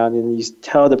back around and you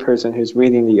tell the person who's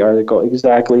reading the article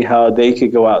exactly how they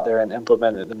could go out there and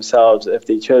implement it themselves if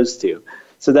they chose to.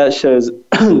 So that shows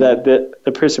that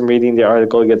the person reading the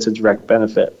article gets a direct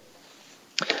benefit.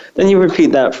 Then you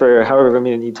repeat that for however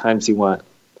many times you want.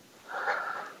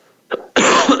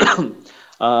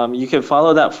 You can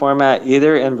follow that format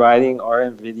either in writing or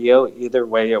in video. Either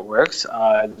way it works.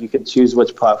 You can choose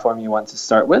which platform you want to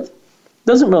start with.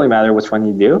 Doesn't really matter which one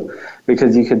you do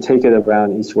because you can take it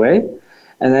around each way.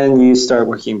 And then you start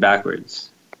working backwards.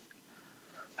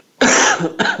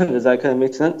 Does that kind of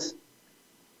make sense?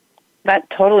 That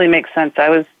totally makes sense. I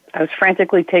was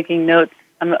frantically taking notes.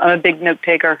 I'm a big note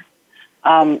taker.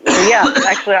 Actually,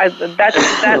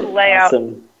 that layout.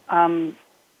 Awesome.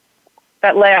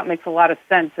 That layout makes a lot of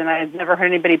sense, and I've never heard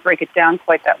anybody break it down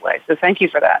quite that way. So thank you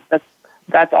for that.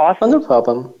 That's awesome. Oh, no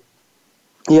problem.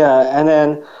 Yeah, and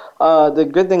then the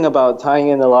good thing about tying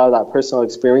in a lot of that personal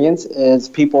experience is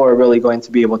people are really going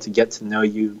to be able to get to know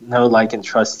you, like, and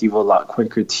trust you a lot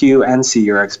quicker too, and see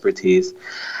your expertise.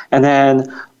 And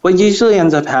then what usually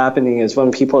ends up happening is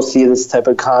when people see this type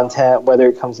of content, whether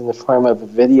it comes in the form of a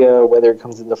video, whether it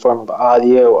comes in the form of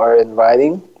audio or in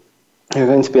writing, you're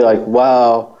going to be like,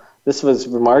 wow, this was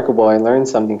remarkable. I learned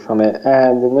something from it.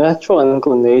 And the natural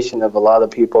inclination of a lot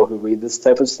of people who read this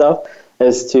type of stuff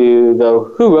is to go,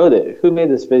 who wrote it? Who made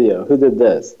this video? Who did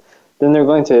this? Then they're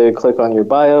going to click on your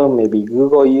bio, maybe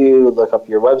Google you, look up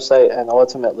your website, and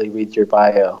ultimately read your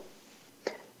bio.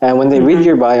 And when they read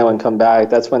your bio and come back,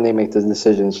 that's when they make the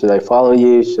decision, should I follow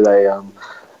you? Should I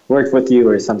work with you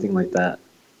or something like that?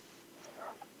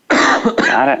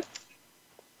 Got it.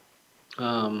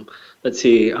 Let's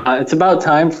see. It's about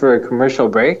time for a commercial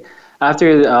break.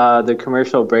 After the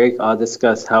commercial break, I'll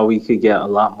discuss how we could get a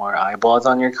lot more eyeballs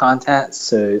on your content.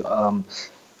 So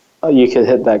you could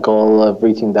hit that goal of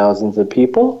reaching thousands of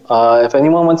people. If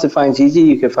anyone wants to find Gigi,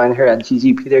 you can find her at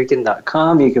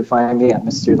gigipeterkin.com. You can find me at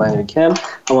Mr. Leonard Kim, and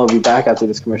we'll be back after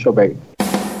this commercial break.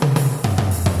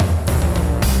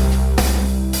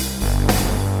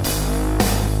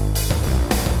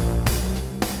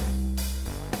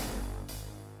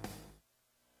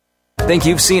 Think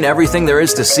you've seen everything there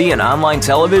is to see in online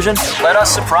television? Let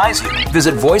us surprise you.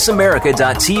 Visit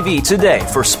voiceamerica.tv today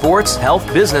for sports, health,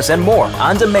 business, and more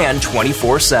on demand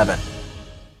 24/7.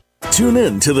 Tune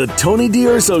in to the Tony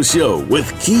D'Urso Show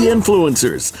with key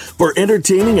influencers for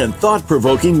entertaining and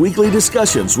thought-provoking weekly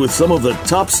discussions with some of the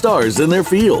top stars in their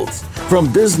fields.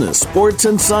 From business, sports,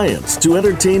 and science to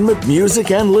entertainment,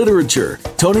 music, and literature,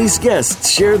 Tony's guests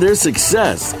share their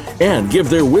success and give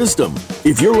their wisdom.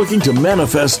 If you're looking to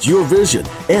manifest your vision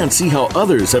and see how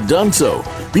others have done so,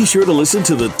 be sure to listen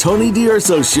to the Tony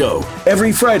D'Urso Show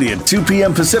every Friday at 2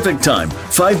 p.m. Pacific Time,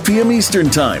 5 p.m. Eastern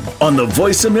Time on the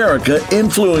Voice America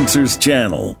Influencers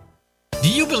channel. Do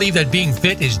you believe that being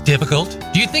fit is difficult?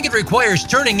 Do you think it requires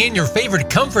turning in your favorite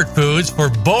comfort foods for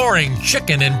boring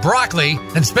chicken and broccoli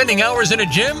and spending hours in a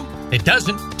gym? It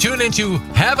doesn't. Tune into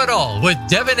Have It All with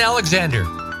Devin Alexander.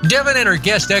 Devin and her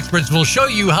guest experts will show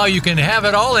you how you can have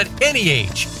it all at any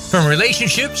age, from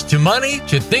relationships to money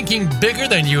to thinking bigger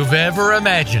than you've ever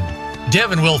imagined.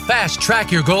 Devin will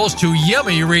fast-track your goals to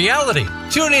yummy reality.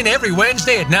 Tune in every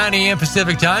Wednesday at 9 a.m.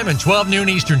 Pacific Time and 12 noon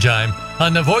Eastern Time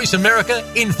on the Voice America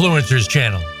Influencers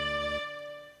channel.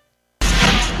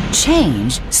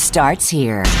 Change starts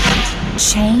here.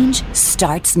 Change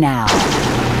starts now.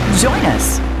 Join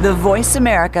us, the Voice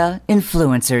America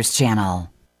Influencers channel.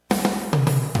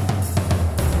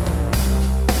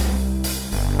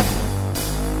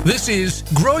 This is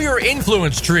Grow Your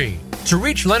Influence Tree. To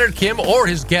reach Leonard Kim or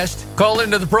his guest, call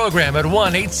into the program at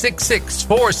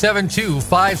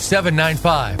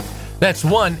 1-866-472-5795. That's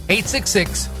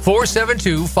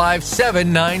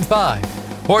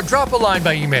 1-866-472-5795. Or drop a line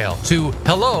by email to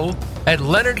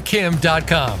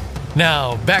hello@leonardkim.com.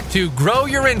 Now, back to Grow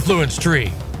Your Influence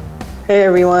Tree. Hey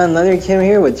everyone, Leonard Kim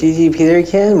here with Gigi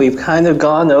Peterkin. We've kind of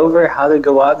gone over how to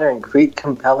go out there and create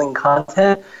compelling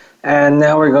content. And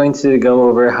now we're going to go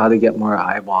over how to get more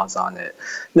eyeballs on it.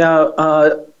 Now,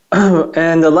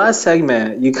 in the last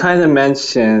segment, you kind of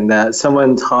mentioned that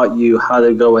someone taught you how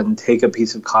to go and take a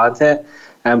piece of content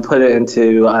and put it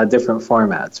into different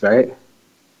formats, right?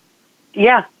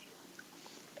 Yeah.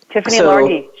 Tiffany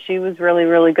Largy. She was really,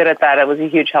 really good at that. It was a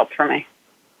huge help for me.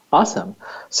 Awesome.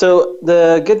 So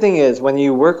the good thing is when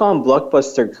you work on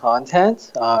blockbuster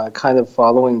content, kind of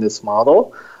following this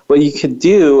model, what you could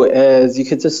do is you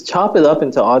could just chop it up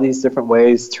into all these different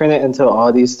ways, turn it into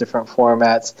all these different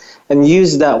formats, and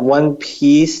use that one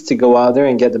piece to go out there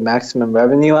and get the maximum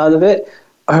revenue out of it,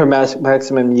 or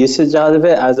maximum usage out of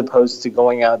it, as opposed to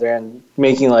going out there and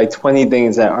making like 20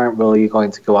 things that aren't really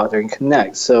going to go out there and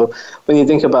connect. So when you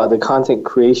think about the content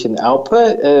creation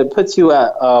output, it puts you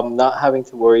at not having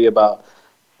to worry about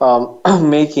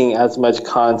making as much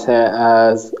content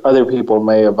as other people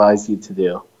may advise you to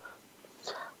do.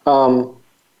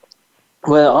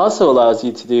 What it also allows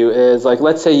you to do is, like,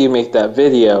 let's say you make that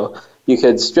video, You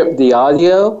could strip the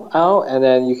audio out, and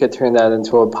then you could turn that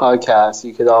into a podcast.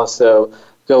 You could also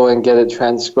go and get it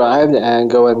transcribed and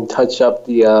go and touch up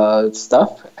the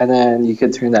stuff, and then you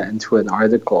could turn that into an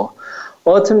article.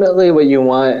 Ultimately, what you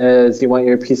want is you want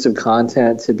your piece of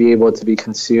content to be able to be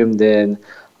consumed in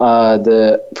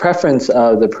the preference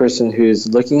of the person who's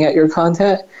looking at your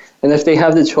content. And if they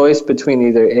have the choice between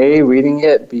either A, reading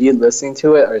it, B, listening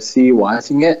to it, or C,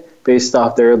 watching it, based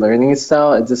off their learning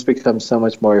style, it just becomes so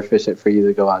much more efficient for you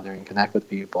to go out there and connect with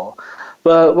people.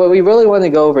 But what we really want to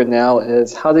go over now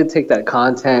is how to take that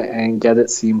content and get it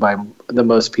seen by the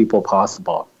most people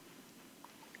possible.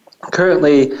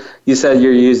 Currently, you said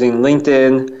you're using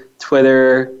LinkedIn,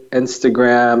 Twitter,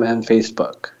 Instagram, and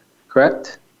Facebook,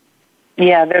 correct?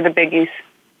 Yeah, they're the biggies.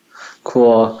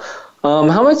 Cool.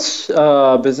 How much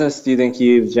business do you think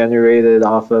you've generated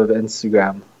off of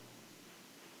Instagram?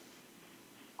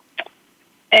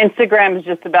 Instagram is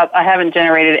just about, I haven't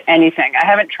generated anything. I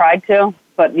haven't tried to,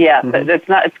 but yeah,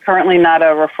 it's currently not a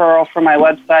referral for my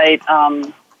website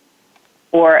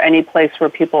or any place where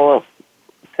people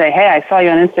say, hey, I saw you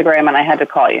on Instagram and I had to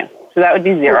call you. So that would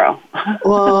be zero.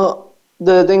 Well,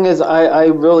 the thing is, I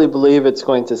really believe it's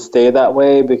going to stay that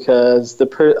way because the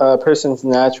person's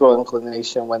natural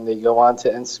inclination when they go onto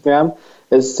Instagram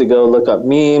is to go look up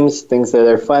memes, things that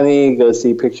are funny, go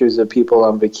see pictures of people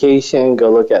on vacation, go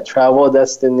look at travel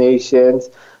destinations,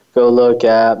 go look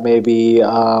at maybe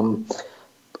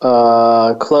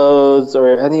clothes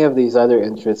or any of these other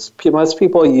interests. Most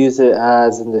people use it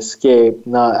as an escape,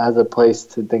 not as a place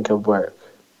to think of work.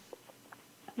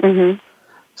 Mm-hmm.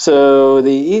 So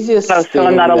the easiest so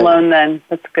I'm not alone then.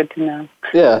 That's good to know.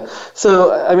 Yeah.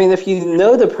 So, I mean, if you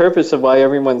know the purpose of why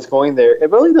everyone's going there, it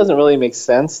really doesn't really make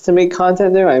sense to make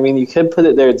content there. I mean, you could put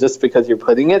it there just because you're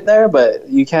putting it there, but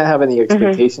you can't have any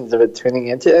expectations of it turning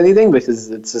into anything because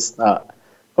it's just not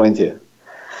going to.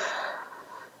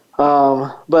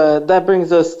 But that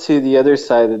brings us to the other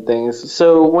side of things.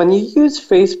 So when you use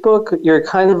Facebook, you're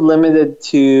kind of limited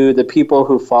to the people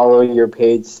who follow your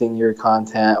page seeing your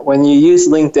content. When you use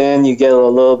LinkedIn, you get a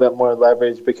little bit more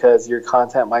leverage because your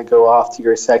content might go off to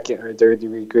your second or third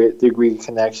degree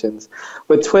connections.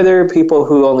 With Twitter, people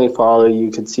who only follow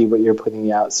you can see what you're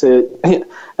putting out. So, and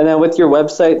then with your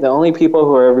website, the only people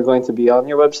who are ever going to be on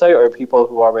your website are people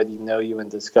who already know you and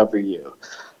discover you.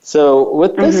 So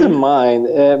with this in mind,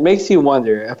 it makes you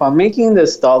wonder, if I'm making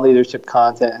this thought leadership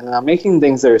content and I'm making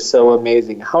things that are so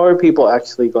amazing, how are people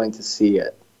actually going to see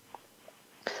it?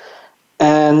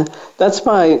 And that's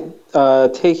by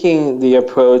taking the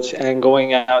approach and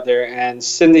going out there and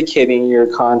syndicating your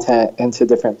content into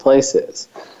different places.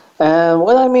 And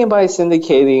what I mean by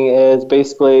syndicating is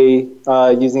basically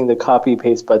using the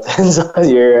copy-paste buttons on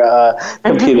your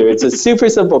computer. It's a super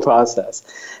simple process.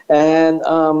 And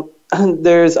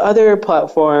there's other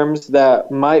platforms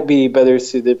that might be better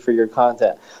suited for your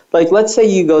content. Like, let's say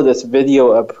you go this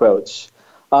video approach.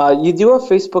 You do a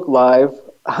Facebook Live.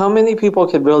 How many people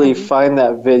could really find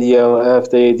that video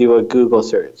if they do a Google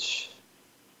search?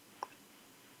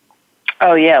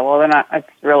 Oh, yeah. Well, they're not. It's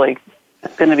really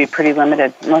going to be pretty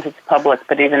limited unless it's public.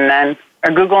 But even then,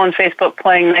 are Google and Facebook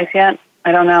playing nice yet?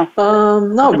 I don't know.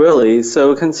 Not really.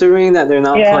 So considering that they're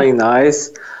not playing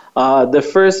nice, one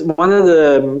of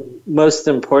the most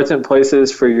important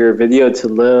places for your video to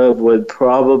live would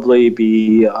probably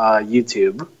be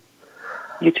YouTube.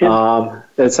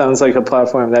 It sounds like a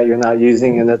platform that you're not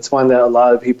using, and it's one that a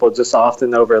lot of people just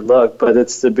often overlook, but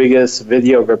it's the biggest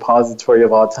video repository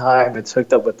of all time. It's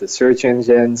hooked up with the search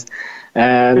engines,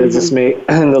 and it just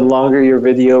and the longer your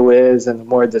video is and the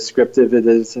more descriptive it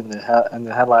is in the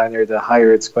headliner, the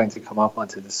higher it's going to come up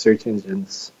onto the search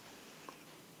engines.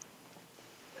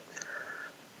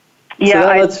 Yeah,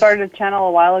 I started a channel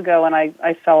a while ago and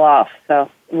I fell off, so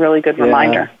really good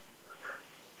reminder.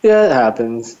 Yeah, it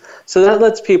happens. So that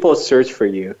lets people search for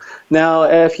you. Now,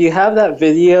 if you have that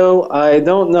video, I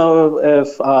don't know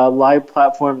if live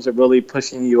platforms are really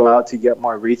pushing you out to get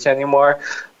more reach anymore.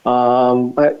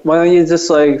 Why don't you just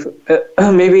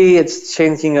maybe it's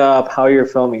changing up how you're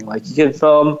filming. Like you can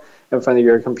film in front of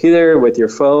your computer with your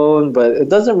phone, but it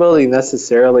doesn't really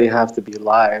necessarily have to be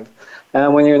live.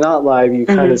 And when you're not live, you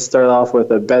kind of start off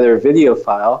with a better video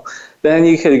file. Then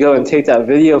you could go and take that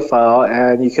video file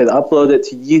and you could upload it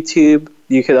to YouTube.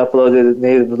 You could upload it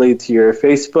natively to your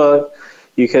Facebook.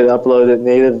 You could upload it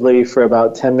natively for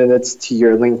about 10 minutes to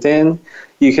your LinkedIn.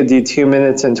 You could do 2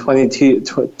 minutes and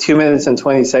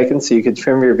 20 seconds, so you could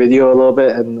trim your video a little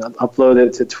bit and upload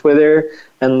it to Twitter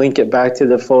and link it back to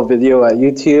the full video at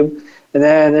YouTube. And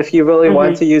then if you really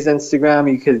want to use Instagram,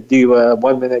 you could do a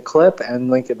 1-minute clip and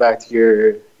link it back to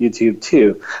your YouTube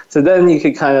too. So then you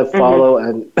could kind of follow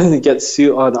and get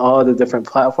suit on all the different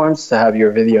platforms to have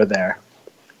your video there.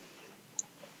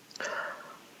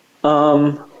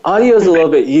 Audio is a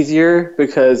little bit easier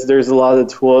because there's a lot of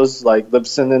tools like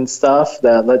Libsyn and stuff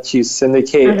that lets you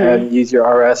syndicate and use your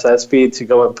RSS feed to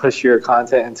go and push your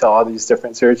content into all these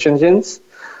different search engines.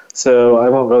 So I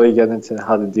won't really get into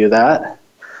how to do that.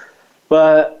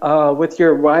 But with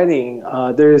your writing,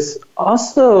 there's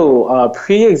also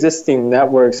pre-existing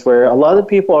networks where a lot of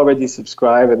people already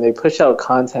subscribe and they push out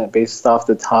content based off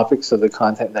the topics of the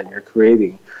content that you're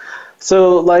creating.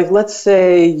 So, like, let's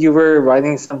say you were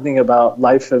writing something about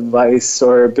life advice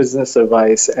or business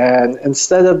advice, and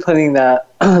instead of putting that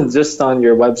just on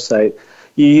your website,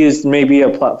 you used maybe a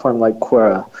platform like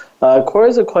Quora. Quora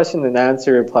is a question and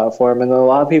answer platform, and a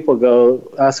lot of people go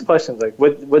ask questions like,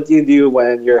 what do you do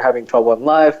when you're having trouble in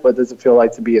life? What does it feel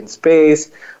like to be in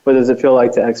space? What does it feel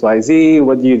like to XYZ?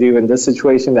 What do you do in this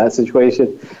situation, that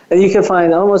situation? And you can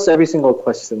find almost every single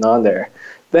question on there.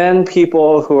 Then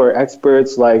people who are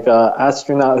experts, like an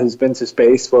astronaut who's been to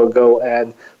space, will go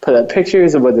and put up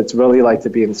pictures of what it's really like to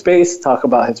be in space, talk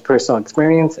about his personal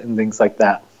experience, and things like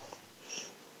that.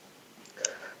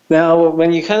 Now,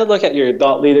 when you kind of look at your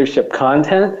thought leadership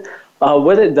content,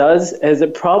 what it does is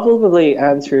it probably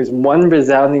answers one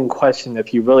resounding question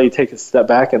if you really take a step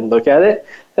back and look at it.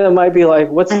 And it might be like,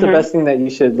 what's the best thing that you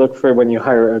should look for when you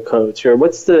hire a coach? Or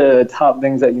what's the top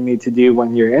things that you need to do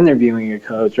when you're interviewing a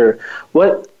coach? Or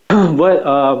what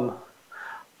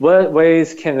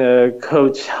ways can a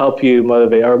coach help you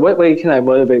motivate? Or what way can I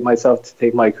motivate myself to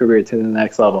take my career to the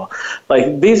next level?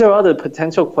 Like, these are all the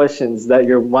potential questions that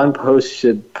your one post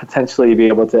should potentially be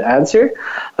able to answer.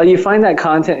 You find that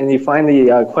content and you find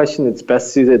the question that's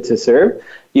best suited to serve.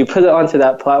 You put it onto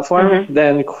that platform,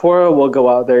 then Quora will go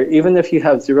out there, even if you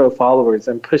have 0 followers,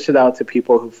 and push it out to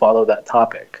people who follow that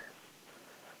topic.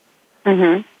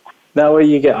 That way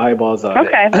you get eyeballs on it.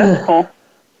 Okay, that's cool.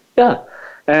 Yeah.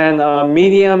 And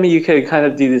Medium, you could kind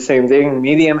of do the same thing.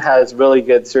 Medium has really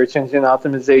good search engine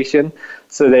optimization,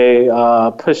 so they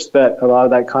push a lot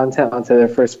of that content onto their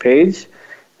first page.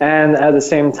 And at the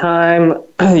same time,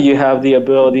 you have the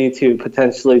ability to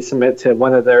potentially submit to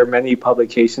one of their many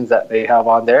publications that they have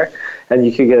on there, and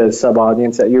you could get a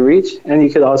sub-audience that you reach. And you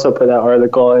could also put that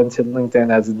article into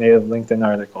LinkedIn as a native LinkedIn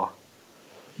article.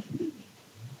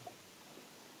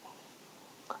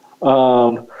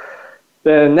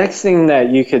 The next thing that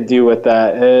you could do with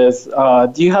that is,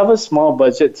 do you have a small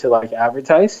budget to like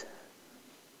advertise?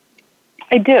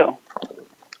 I do.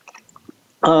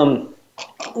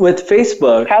 With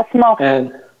Facebook. How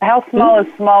small is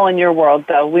small in your world,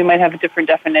 though? We might have a different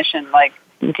definition. Like,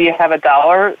 do you have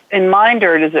 $1 in mind,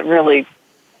 or does it really?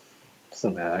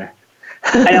 Doesn't matter.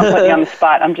 I don't put you on the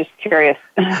spot. I'm just curious.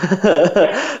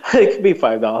 It could be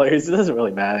 $5. It doesn't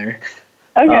really matter.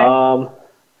 Okay.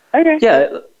 Okay.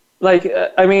 Yeah. Like,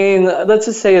 I mean, let's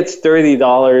just say it's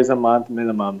 $30 a month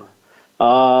minimum.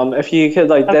 If you could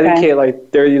dedicate like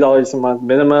 $30 a month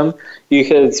minimum, you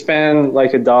could spend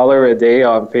like $1 a day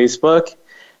on Facebook,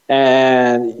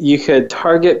 and you could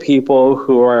target people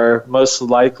who are most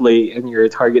likely in your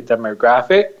target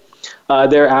demographic.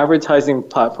 Their advertising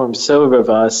platform is so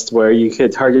robust where you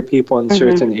could target people in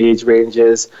certain age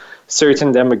ranges,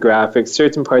 certain demographics,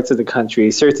 certain parts of the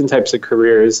country, certain types of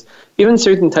careers, even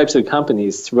certain types of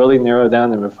companies to really narrow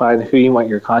down and refine who you want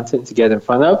your content to get in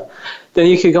front of. Then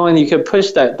you could go and you could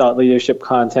push that thought leadership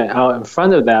content out in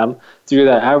front of them through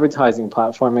that advertising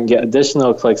platform and get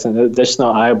additional clicks and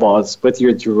additional eyeballs with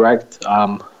your direct,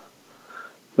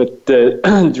 with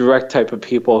the direct type of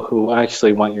people who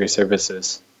actually want your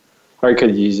services or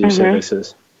could use your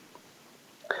services.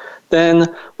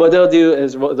 Then what they'll do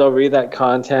is they'll read that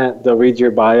content, they'll read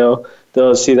your bio,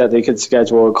 they'll see that they could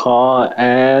schedule a call,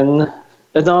 and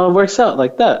it all works out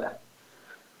like that.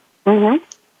 So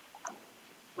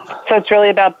it's really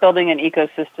about building an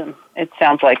ecosystem, it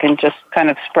sounds like, and just kind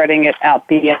of spreading it out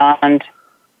beyond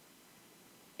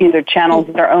either channels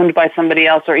that are owned by somebody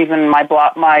else or even my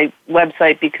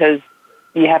website, because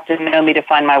you have to know me to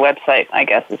find my website, I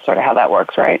guess, is sort of how that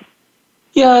works, right?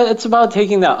 Yeah, it's about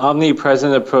taking that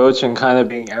omnipresent approach and kind of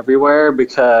being everywhere,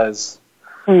 because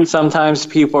sometimes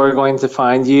people are going to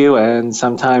find you and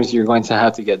sometimes you're going to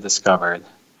have to get discovered.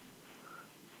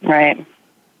 Right.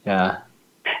 Yeah.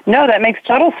 No, that makes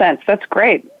total sense. That's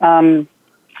great. Some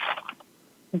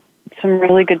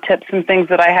really good tips and things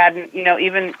that I hadn't,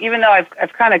 even though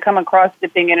I've kind of come across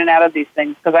dipping in and out of these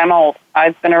things because I'm old.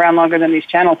 I've been around longer than these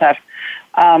channels have.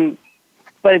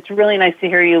 But it's really nice to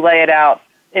hear you lay it out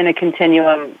in a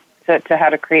continuum to how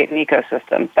to create an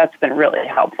ecosystem. That's been really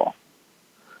helpful.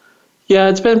 Yeah,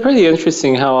 it's been pretty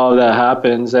interesting how all that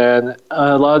happens, and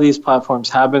a lot of these platforms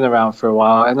have been around for a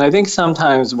while, and I think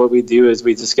sometimes what we do is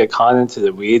we just get caught into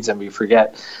the weeds and we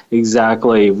forget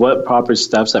exactly what proper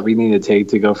steps that we need to take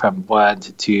to go from 1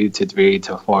 to 2 to 3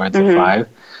 to 4 to 5,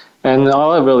 and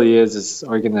all it really is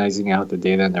organizing out the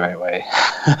data in the right way.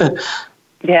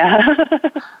 Yeah.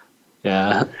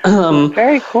 Yeah.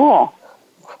 Very cool.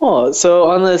 Cool. So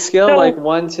on the scale like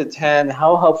 1 to 10,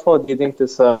 how helpful do you think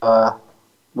this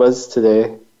was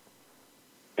today?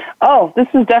 Oh, this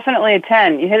is definitely a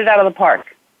 10. You hit it out of the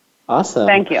park. Awesome.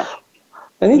 Thank you.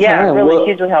 Anytime. Yeah, really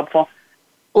hugely helpful.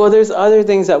 Well, there's other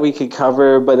things that we could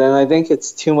cover, but then I think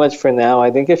it's too much for now.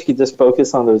 I think if you just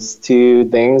focus on those two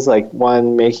things, like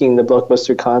 1, making the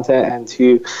blockbuster content, and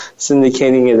 2,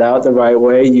 syndicating it out the right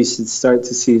way, you should start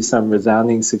to see some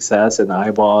resounding success and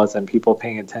eyeballs and people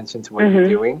paying attention to what you're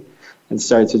doing and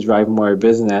start to drive more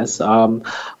business.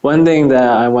 One thing that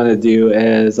I want to do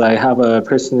is I have a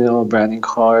personal branding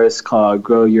course called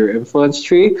Grow Your Influence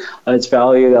Tree. It's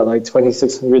valued at like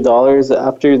 $2,600.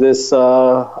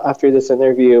 After this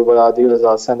interview, what I'll do is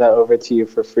I'll send that over to you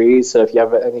for free. So if you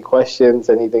have any questions,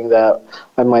 anything that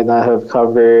I might not have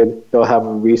covered, you'll have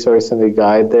a resource and a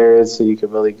guide there, so you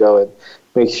can really go and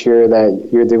make sure that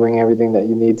you're doing everything that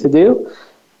you need to do.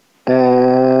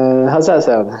 And how's that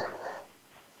sound?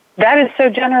 That is so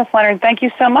generous, Leonard. Thank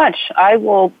you so much. I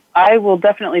will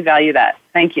definitely value that.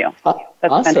 Thank you. That's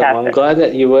awesome. fantastic. I'm glad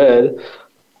that you would.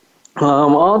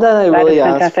 All that I really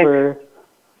ask for,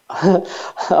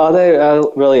 all that I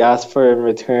really ask for in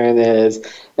return is,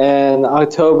 in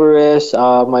October-ish,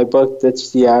 my book,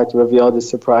 Ditch the Act, Reveal the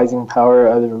Surprising Power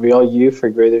of the Real You for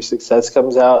Greater Success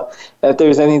comes out. If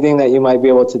there's anything that you might be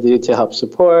able to do to help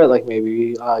support, like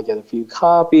maybe get a few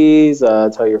copies,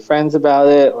 tell your friends about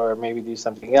it, or maybe do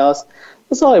something else,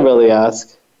 that's all I really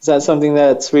ask. Is that something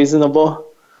that's reasonable?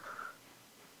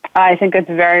 I think it's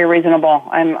very reasonable.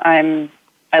 I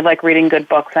like reading good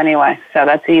books anyway, so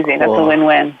that's easy. Cool. That's a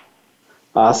win-win.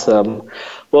 Awesome.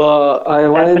 Well, I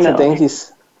wanted to thank you.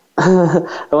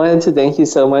 I wanted to thank you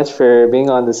so much for being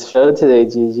on this show today,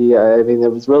 Gigi. I mean,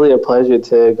 it was really a pleasure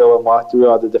to go and walk through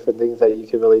all the different things that you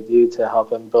could really do to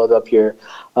help and build up your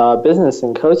business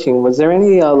and coaching. Was there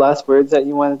any last words that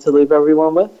you wanted to leave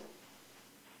everyone with?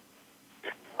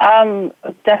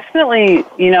 Definitely,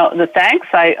 the thanks.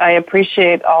 I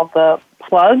appreciate all the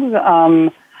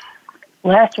plugs.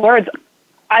 Last words.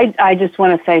 I just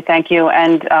want to say thank you.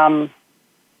 And,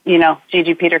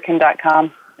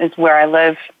 GigiPeterkin.com is where I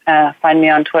live. Find me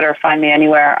on Twitter. Find me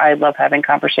anywhere. I love having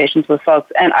conversations with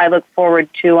folks. And I look forward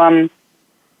to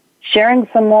sharing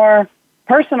some more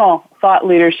personal thought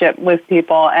leadership with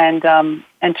people and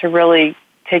to really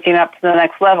taking it up to the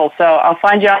next level. So I'll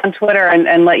find you on Twitter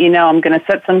and let you know. I'm going to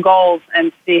set some goals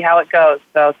and see how it goes.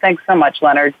 So thanks so much,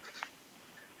 Leonard.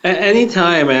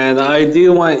 Anytime, and I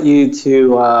do want you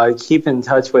to keep in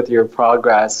touch with your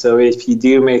progress. So if you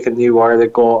do make a new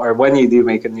article, or when you do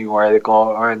make a new article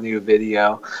or a new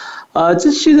video,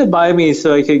 just shoot it by me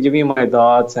so I could give you my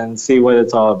thoughts and see what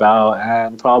it's all about,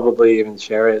 and probably even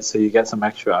share it so you get some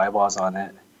extra eyeballs on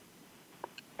it.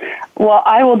 Well,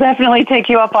 I will definitely take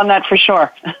you up on that for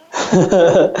sure.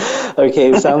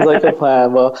 Okay, sounds like a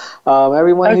plan. Well,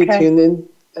 everyone who tuned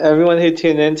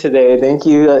in today, thank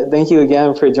you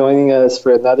again for joining us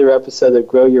for another episode of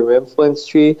Grow Your Influence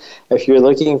Tree. If you're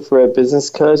looking for a business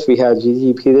coach, we have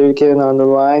Gigi Peterkin on the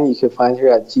line. You can find her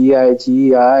at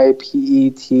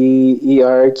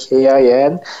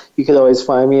GigiPeterkin. You can always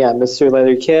find me at Mr.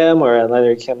 Leonard Kim or at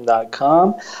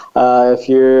leonardkim.com. If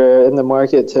you're in the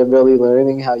market to really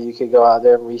learning how you can go out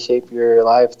there and reshape your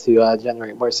life to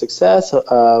generate more success,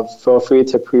 feel free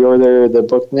to pre-order the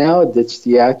book now, Ditch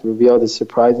the Act, Reveal the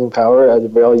Surprising Power of the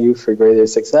Real You for Greater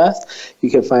Success.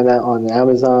 You can find that on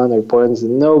Amazon or Barnes &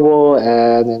 Noble,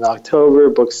 and in October,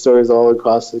 bookstores all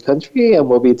across the country, and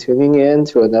we'll be tuning in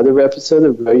to another episode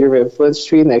of Grow Your Influence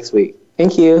Tree next week.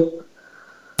 Thank you.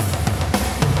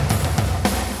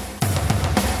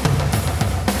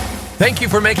 Thank you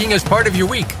for making us part of your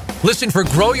week. Listen for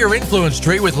Grow Your Influence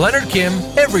Tree with Leonard Kim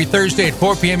every Thursday at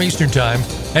 4 p.m. Eastern Time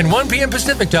and 1 p.m.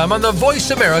 Pacific Time on the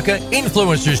Voice America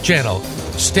Influencers channel.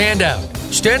 Stand out,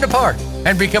 stand apart,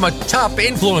 and become a top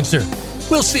influencer.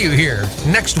 We'll see you here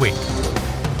next week.